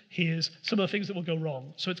blockers, here's some of the things that will go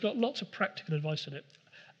wrong. So it's got lots of practical advice in it.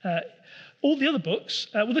 All the other books,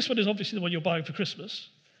 well, this one is obviously the one you're buying for Christmas.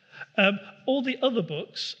 All the other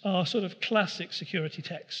books are sort of classic security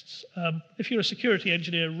texts. If you're a security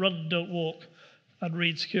engineer, run, don't walk, and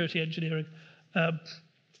read security engineering.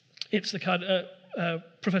 It's the kind of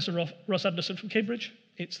Professor Ross Anderson from Cambridge.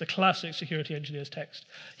 It's the classic security engineer's text.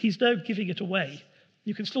 He's now giving it away.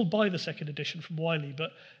 You can still buy the second edition from Wiley,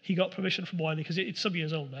 but he got permission from Wiley because it's some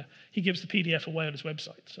years old now. He gives the PDF away on his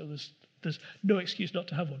website, so there's no excuse not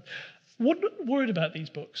to have one. One word about these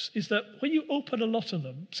books is that when you open a lot of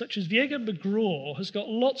them, such as Viega McGraw has got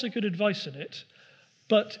lots of good advice in it,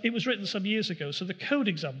 but it was written some years ago, so the code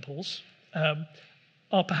examples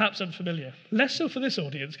are perhaps unfamiliar. Less so for this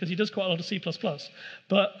audience, because he does quite a lot of C++,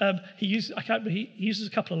 but he uses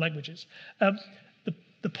a couple of languages.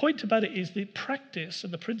 The point about it is the practice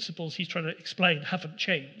and the principles he's trying to explain haven't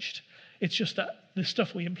changed. It's just that the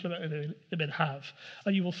stuff we implemented them in have.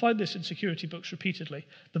 And you will find this in security books repeatedly.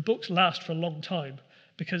 The books last for a long time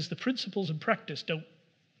because the principles and practice don't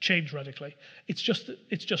change radically. It's just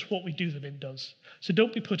what we do them in does. So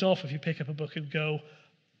don't be put off if you pick up a book and go,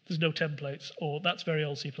 there's no templates, or that's very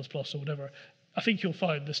old C++ or whatever. I think you'll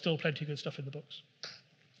find there's still plenty of good stuff in the books.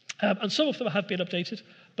 And some of them have been updated,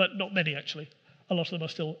 but not many actually. A lot of them are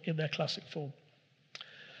still in their classic form.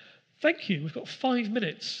 Thank you. We've got 5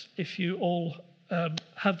 minutes if you all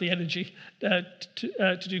have the energy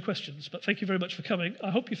to do questions. But thank you very much for coming. I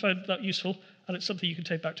hope you found that useful, and it's something you can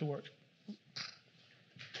take back to work.